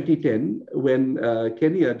in 2010, when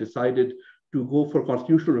Kenya decided to go for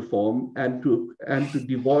constitutional reform and to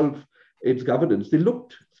devolve its governance. They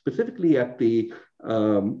looked specifically at the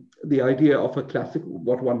idea of a classic,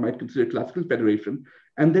 what one might consider a classical federation,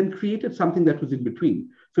 and then created something that was in between.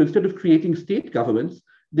 So instead of creating state governments,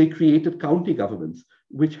 they created county governments,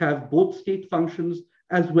 which have both state functions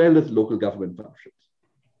as well as local government functions.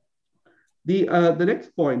 The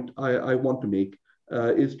next point I want to make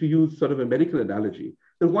is to use sort of a medical analogy.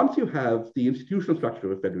 That once you have the institutional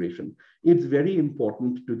structure of a federation, it's very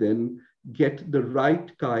important to then get the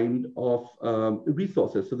right kind of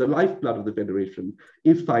resources. So the lifeblood of the federation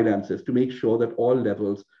is finances, to make sure that all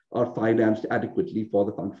levels are financed adequately for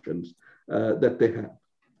the functions that they have.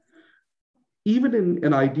 Even in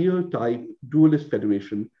an ideal type dualist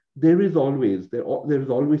federation, there is always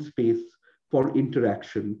space for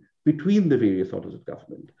interaction between the various orders of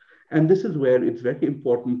government. And this is where it's very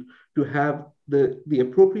important to have the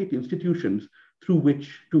appropriate institutions through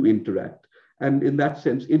which to interact. And in that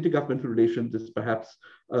sense, intergovernmental relations is perhaps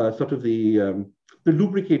sort of the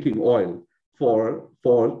lubricating oil for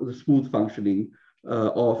the smooth functioning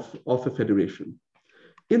of a federation.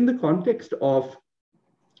 In the context of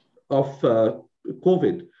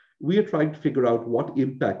COVID, we are trying to figure out what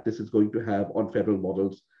impact this is going to have on federal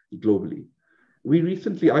models globally.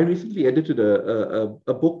 I recently edited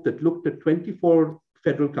a book that looked at 24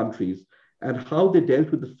 federal countries and how they dealt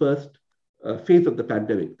with the first phase of the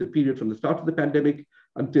pandemic, the period from the start of the pandemic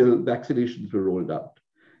until vaccinations were rolled out.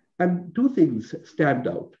 And two things stand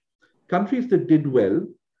out. Countries that did well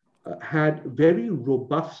had very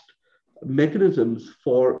robust mechanisms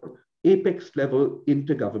for apex level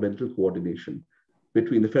intergovernmental coordination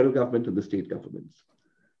between the federal government and the state governments.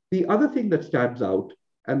 The other thing that stands out,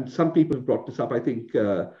 and some people have brought this up, I think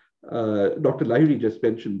Dr. Lahiri just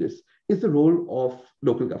mentioned this, is the role of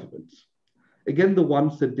local governments. Again, the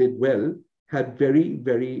ones that did well had very,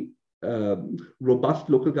 very robust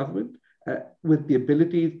local government with the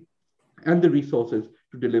ability and the resources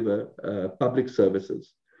to deliver public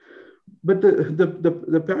services. But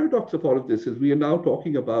the paradox of all of this is we are now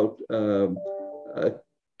talking about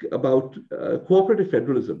cooperative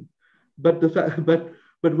federalism, but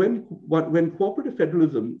when cooperative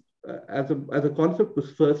federalism as a concept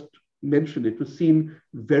was first mentioned, it was seen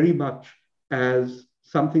very much as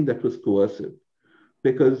something that was coercive,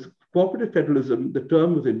 because cooperative federalism, the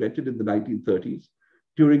term was invented in the 1930s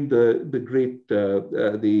during the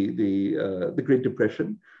Great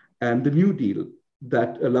Depression and the New Deal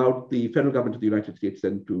that allowed the federal government of the United States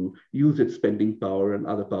then to use its spending power and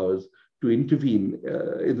other powers to intervene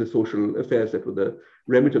in the social affairs that were the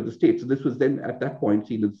remit of the state. So this was then at that point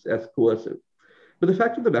seen as coercive. But the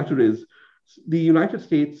fact of the matter is the United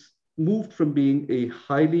States moved from being a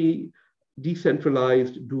highly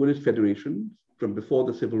decentralized dualist federation from before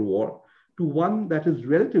the Civil War to one that is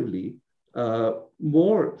relatively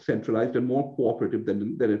more centralized and more cooperative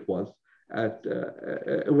than it was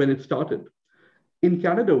when it started. In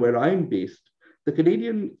Canada, where I'm based, the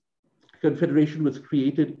Canadian Confederation was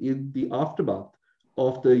created in the aftermath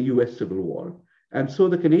of the US Civil War. And so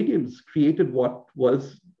the Canadians created what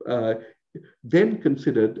was then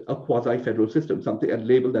considered a quasi-federal system, a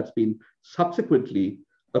label that's been subsequently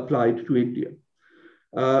applied to India.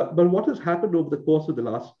 But what has happened over the course of the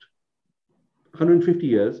last 150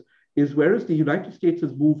 years is, whereas the United States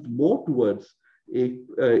has moved more towards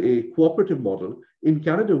a cooperative model, in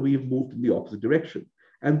Canada, we've moved in the opposite direction.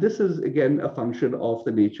 And this is, again, a function of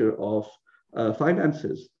the nature of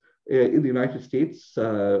finances. In the United States,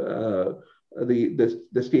 the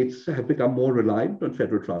states have become more reliant on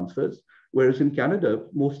federal transfers, whereas in Canada,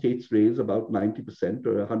 most states raise about 90%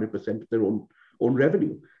 or 100% of their own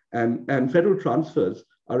revenue. And federal transfers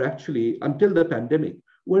are actually, until the pandemic,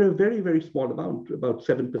 were a very, very small amount, about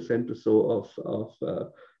 7% or so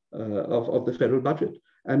of the federal budget.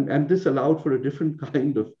 And this allowed for a different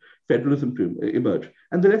kind of federalism to emerge.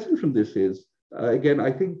 And the lesson from this is, again,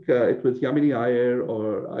 I think it was Yamini Aiyar,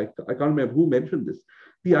 or I can't remember who mentioned this,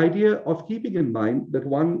 the idea of keeping in mind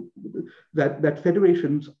that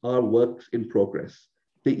federations are works in progress.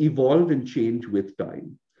 They evolve and change with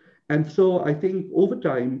time. And so I think over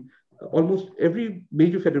time, almost every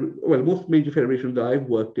most major federations that I've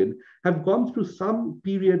worked in have gone through some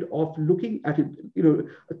period of looking at it,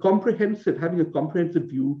 having a comprehensive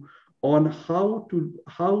view on how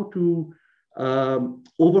to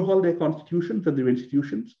overhaul their constitutions and their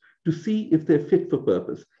institutions to see if they're fit for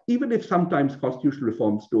purpose, even if sometimes constitutional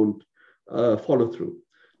reforms don't follow through.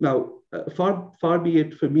 Now, far be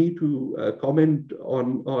it for me to comment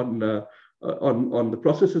on the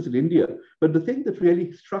processes in India, but the thing that really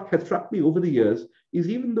has struck me over the years is,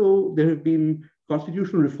 even though there have been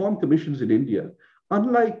constitutional reform commissions in India,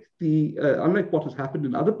 unlike what has happened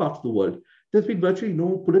in other parts of the world, there's been virtually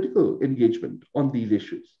no political engagement on these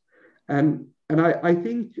issues. And I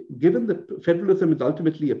think, given that federalism is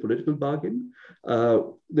ultimately a political bargain,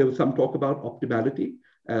 there was some talk about optimality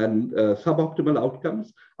and suboptimal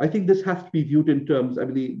outcomes. I think this has to be viewed in terms,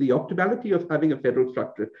 the optimality of having a federal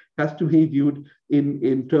structure has to be viewed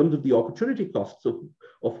in terms of the opportunity costs of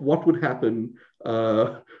what would happen,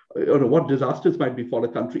 what disasters might befall a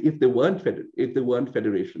country if there weren't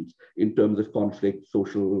federations, in terms of conflict,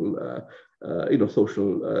 social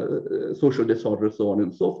disorder, so on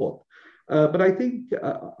and so forth. But I think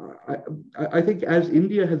as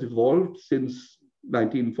India has evolved since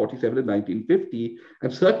 1947 and 1950,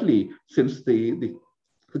 and certainly since the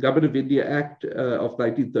Government of India Act of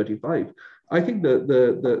 1935, I think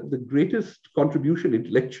the greatest contribution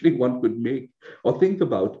intellectually one could make or think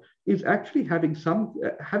about is actually having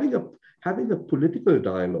a political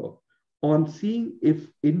dialogue on seeing if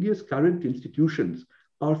India's current institutions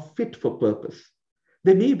are fit for purpose.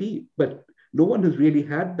 They may be, but no one has really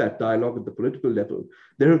had that dialogue at the political level.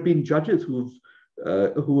 There have been judges who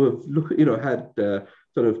have had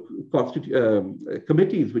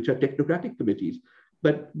committees which are technocratic committees,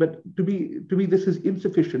 but to me this is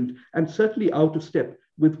insufficient and certainly out of step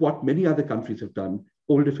with what many other countries have done: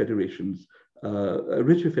 older federations,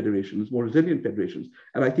 richer federations, more resilient federations.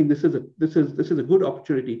 And I think this is a good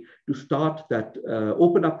opportunity to start that,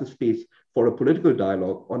 open up the space for a political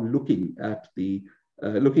dialogue on looking at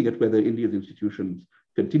whether India's institutions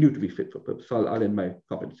continue to be fit for purpose. So I'll end my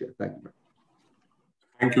comments here. Thank you.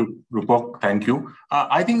 Thank you, Rupak. Thank you.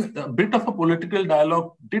 I think a bit of a political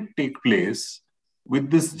dialogue did take place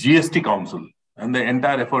with this GST Council and the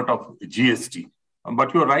entire effort of GST.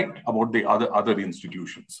 But you're right about the other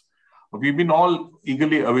institutions. We've been all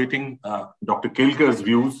eagerly awaiting Dr. Kelkar's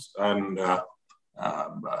views, and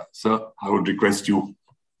sir, I would request you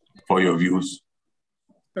for your views.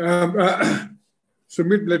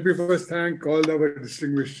 Sumit, let me first thank all our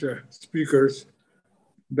distinguished speakers.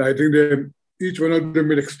 I think each one of them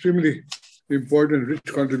made extremely important, rich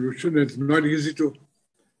contribution. It's not easy to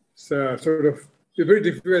it's very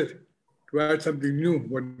difficult to add something new,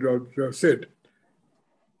 what you have said.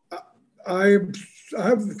 I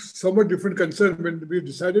have somewhat different concern when we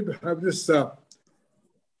decided to have this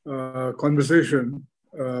conversation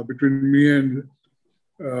between me and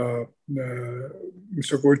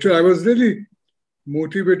Mr. Kochhar. I was really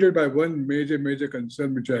motivated by one major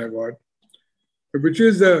concern which I have got, which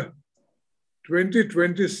is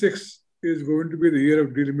 2026 is going to be the year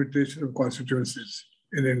of delimitation of constituencies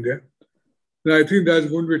in India. And I think there's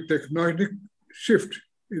going to be a tectonic shift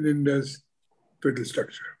in India's federal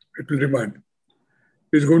structure. It will remain.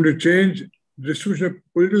 It's going to change distribution of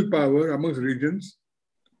political power amongst regions,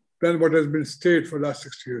 than what has been stayed for the last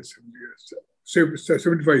 60 years, 70 years,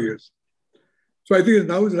 75 years. So I think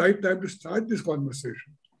now is the right time to start this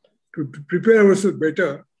conversation, to prepare ourselves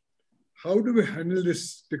better. How do we handle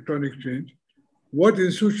this tectonic change? What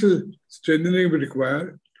institutional strengthening we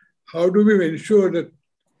require? How do we ensure that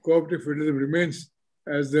cooperative federalism remains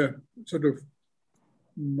as the sort of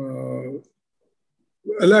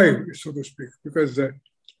alive, so to speak? Because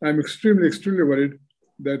I'm extremely worried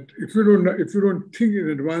that if you don't think in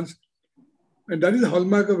advance, and that is the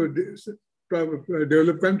hallmark of a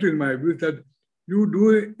developed country, in my view, that you do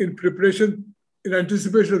it in preparation, in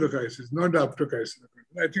anticipation of the crisis, not after crisis.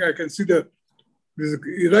 I think I can see this is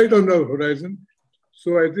right on the horizon.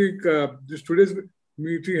 So I think this today's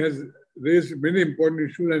meeting has raised many important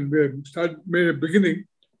issues, and we have made a beginning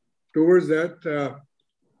towards that.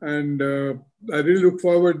 I really look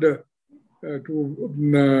forward to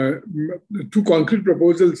two concrete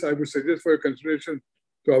proposals I would suggest for your consideration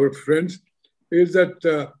to our friends. Is that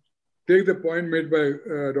take the point made by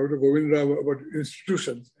Dr. Govinda Rao about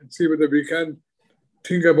institutions and see whether we can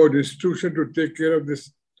think about institutions to take care of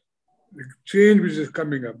this change which is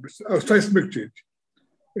coming up, a seismic change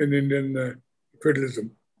in Indian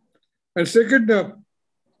federalism. And second,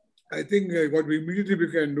 I think what we immediately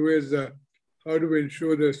can do is how do we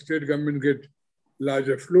ensure the state government get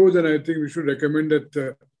larger flows? And I think we should recommend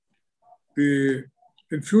that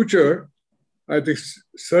in future, I think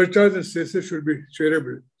surcharge and cesses should be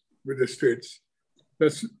shareable with the states.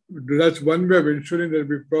 That's one way of ensuring that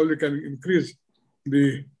we probably can increase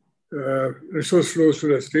the resource flows to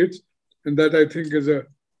the states. And that I think is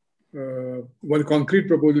one concrete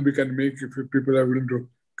proposal we can make if people are willing to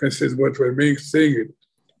consider what we're saying it.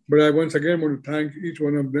 But I once again want to thank each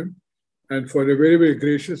one of them and for the very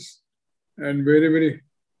gracious and very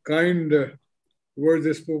kind words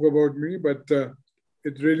they spoke about me. But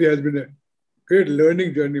it really has been a great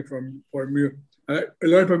learning journey for me. I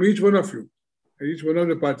learned from each one of you, each one of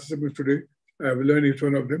the participants today. I have learned each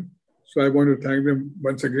one of them. So I want to thank them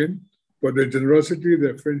once again for their generosity,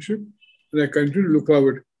 their friendship, and I continue to look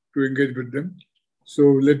forward to engage with them. So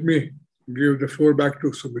let me give the floor back to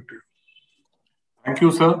Sumit. Thank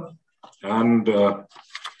you, sir. And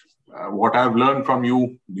what I've learned from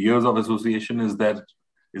you, years of association, is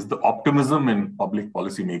the optimism in public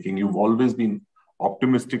policy making. You've always been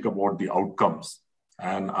optimistic about the outcomes,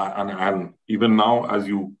 and even now, as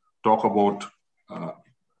you talk about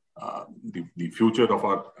the future of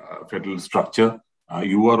our federal structure,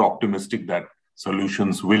 you are optimistic that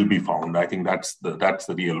solutions will be found. I think that's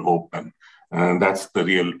the real hope, and that's the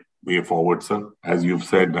real way forward, sir, as you've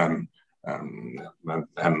said.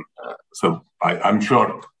 So I'm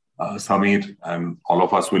sure Samir and all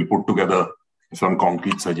of us will put together some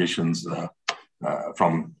concrete suggestions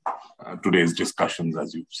from today's discussions,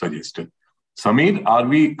 as you suggested. Samir, are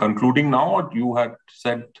we concluding now, or you had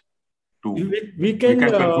said to? We can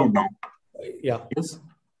conclude now. Yeah. Yes.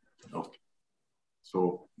 Okay.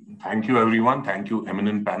 So thank you, everyone. Thank you,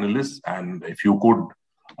 eminent panelists. And if you could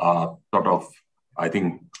sort of, I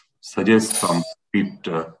think, suggest some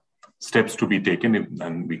steps to be taken,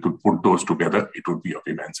 and we could put those together, it would be of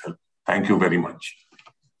immense help. Thank you very much.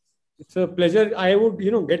 It's a pleasure. I would,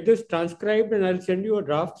 get this transcribed and I'll send you a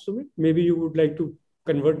draft, Sumit. Maybe you would like to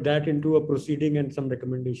convert that into a proceeding and some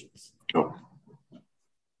recommendations. Sure.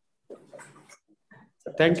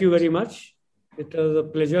 Thank you very much. It was a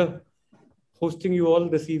pleasure hosting you all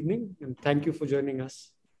this evening, and thank you for joining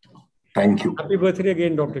us. Thank you. Happy birthday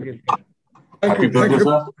again, Dr. Kelkar. Happy birthday,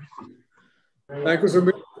 sir. Thank you,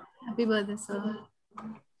 Sumit. Happy birthday, sir.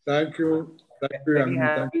 Thank you. Thank you, Yamini.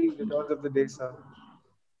 Happy returns of the day, sir.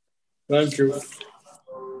 Thank you.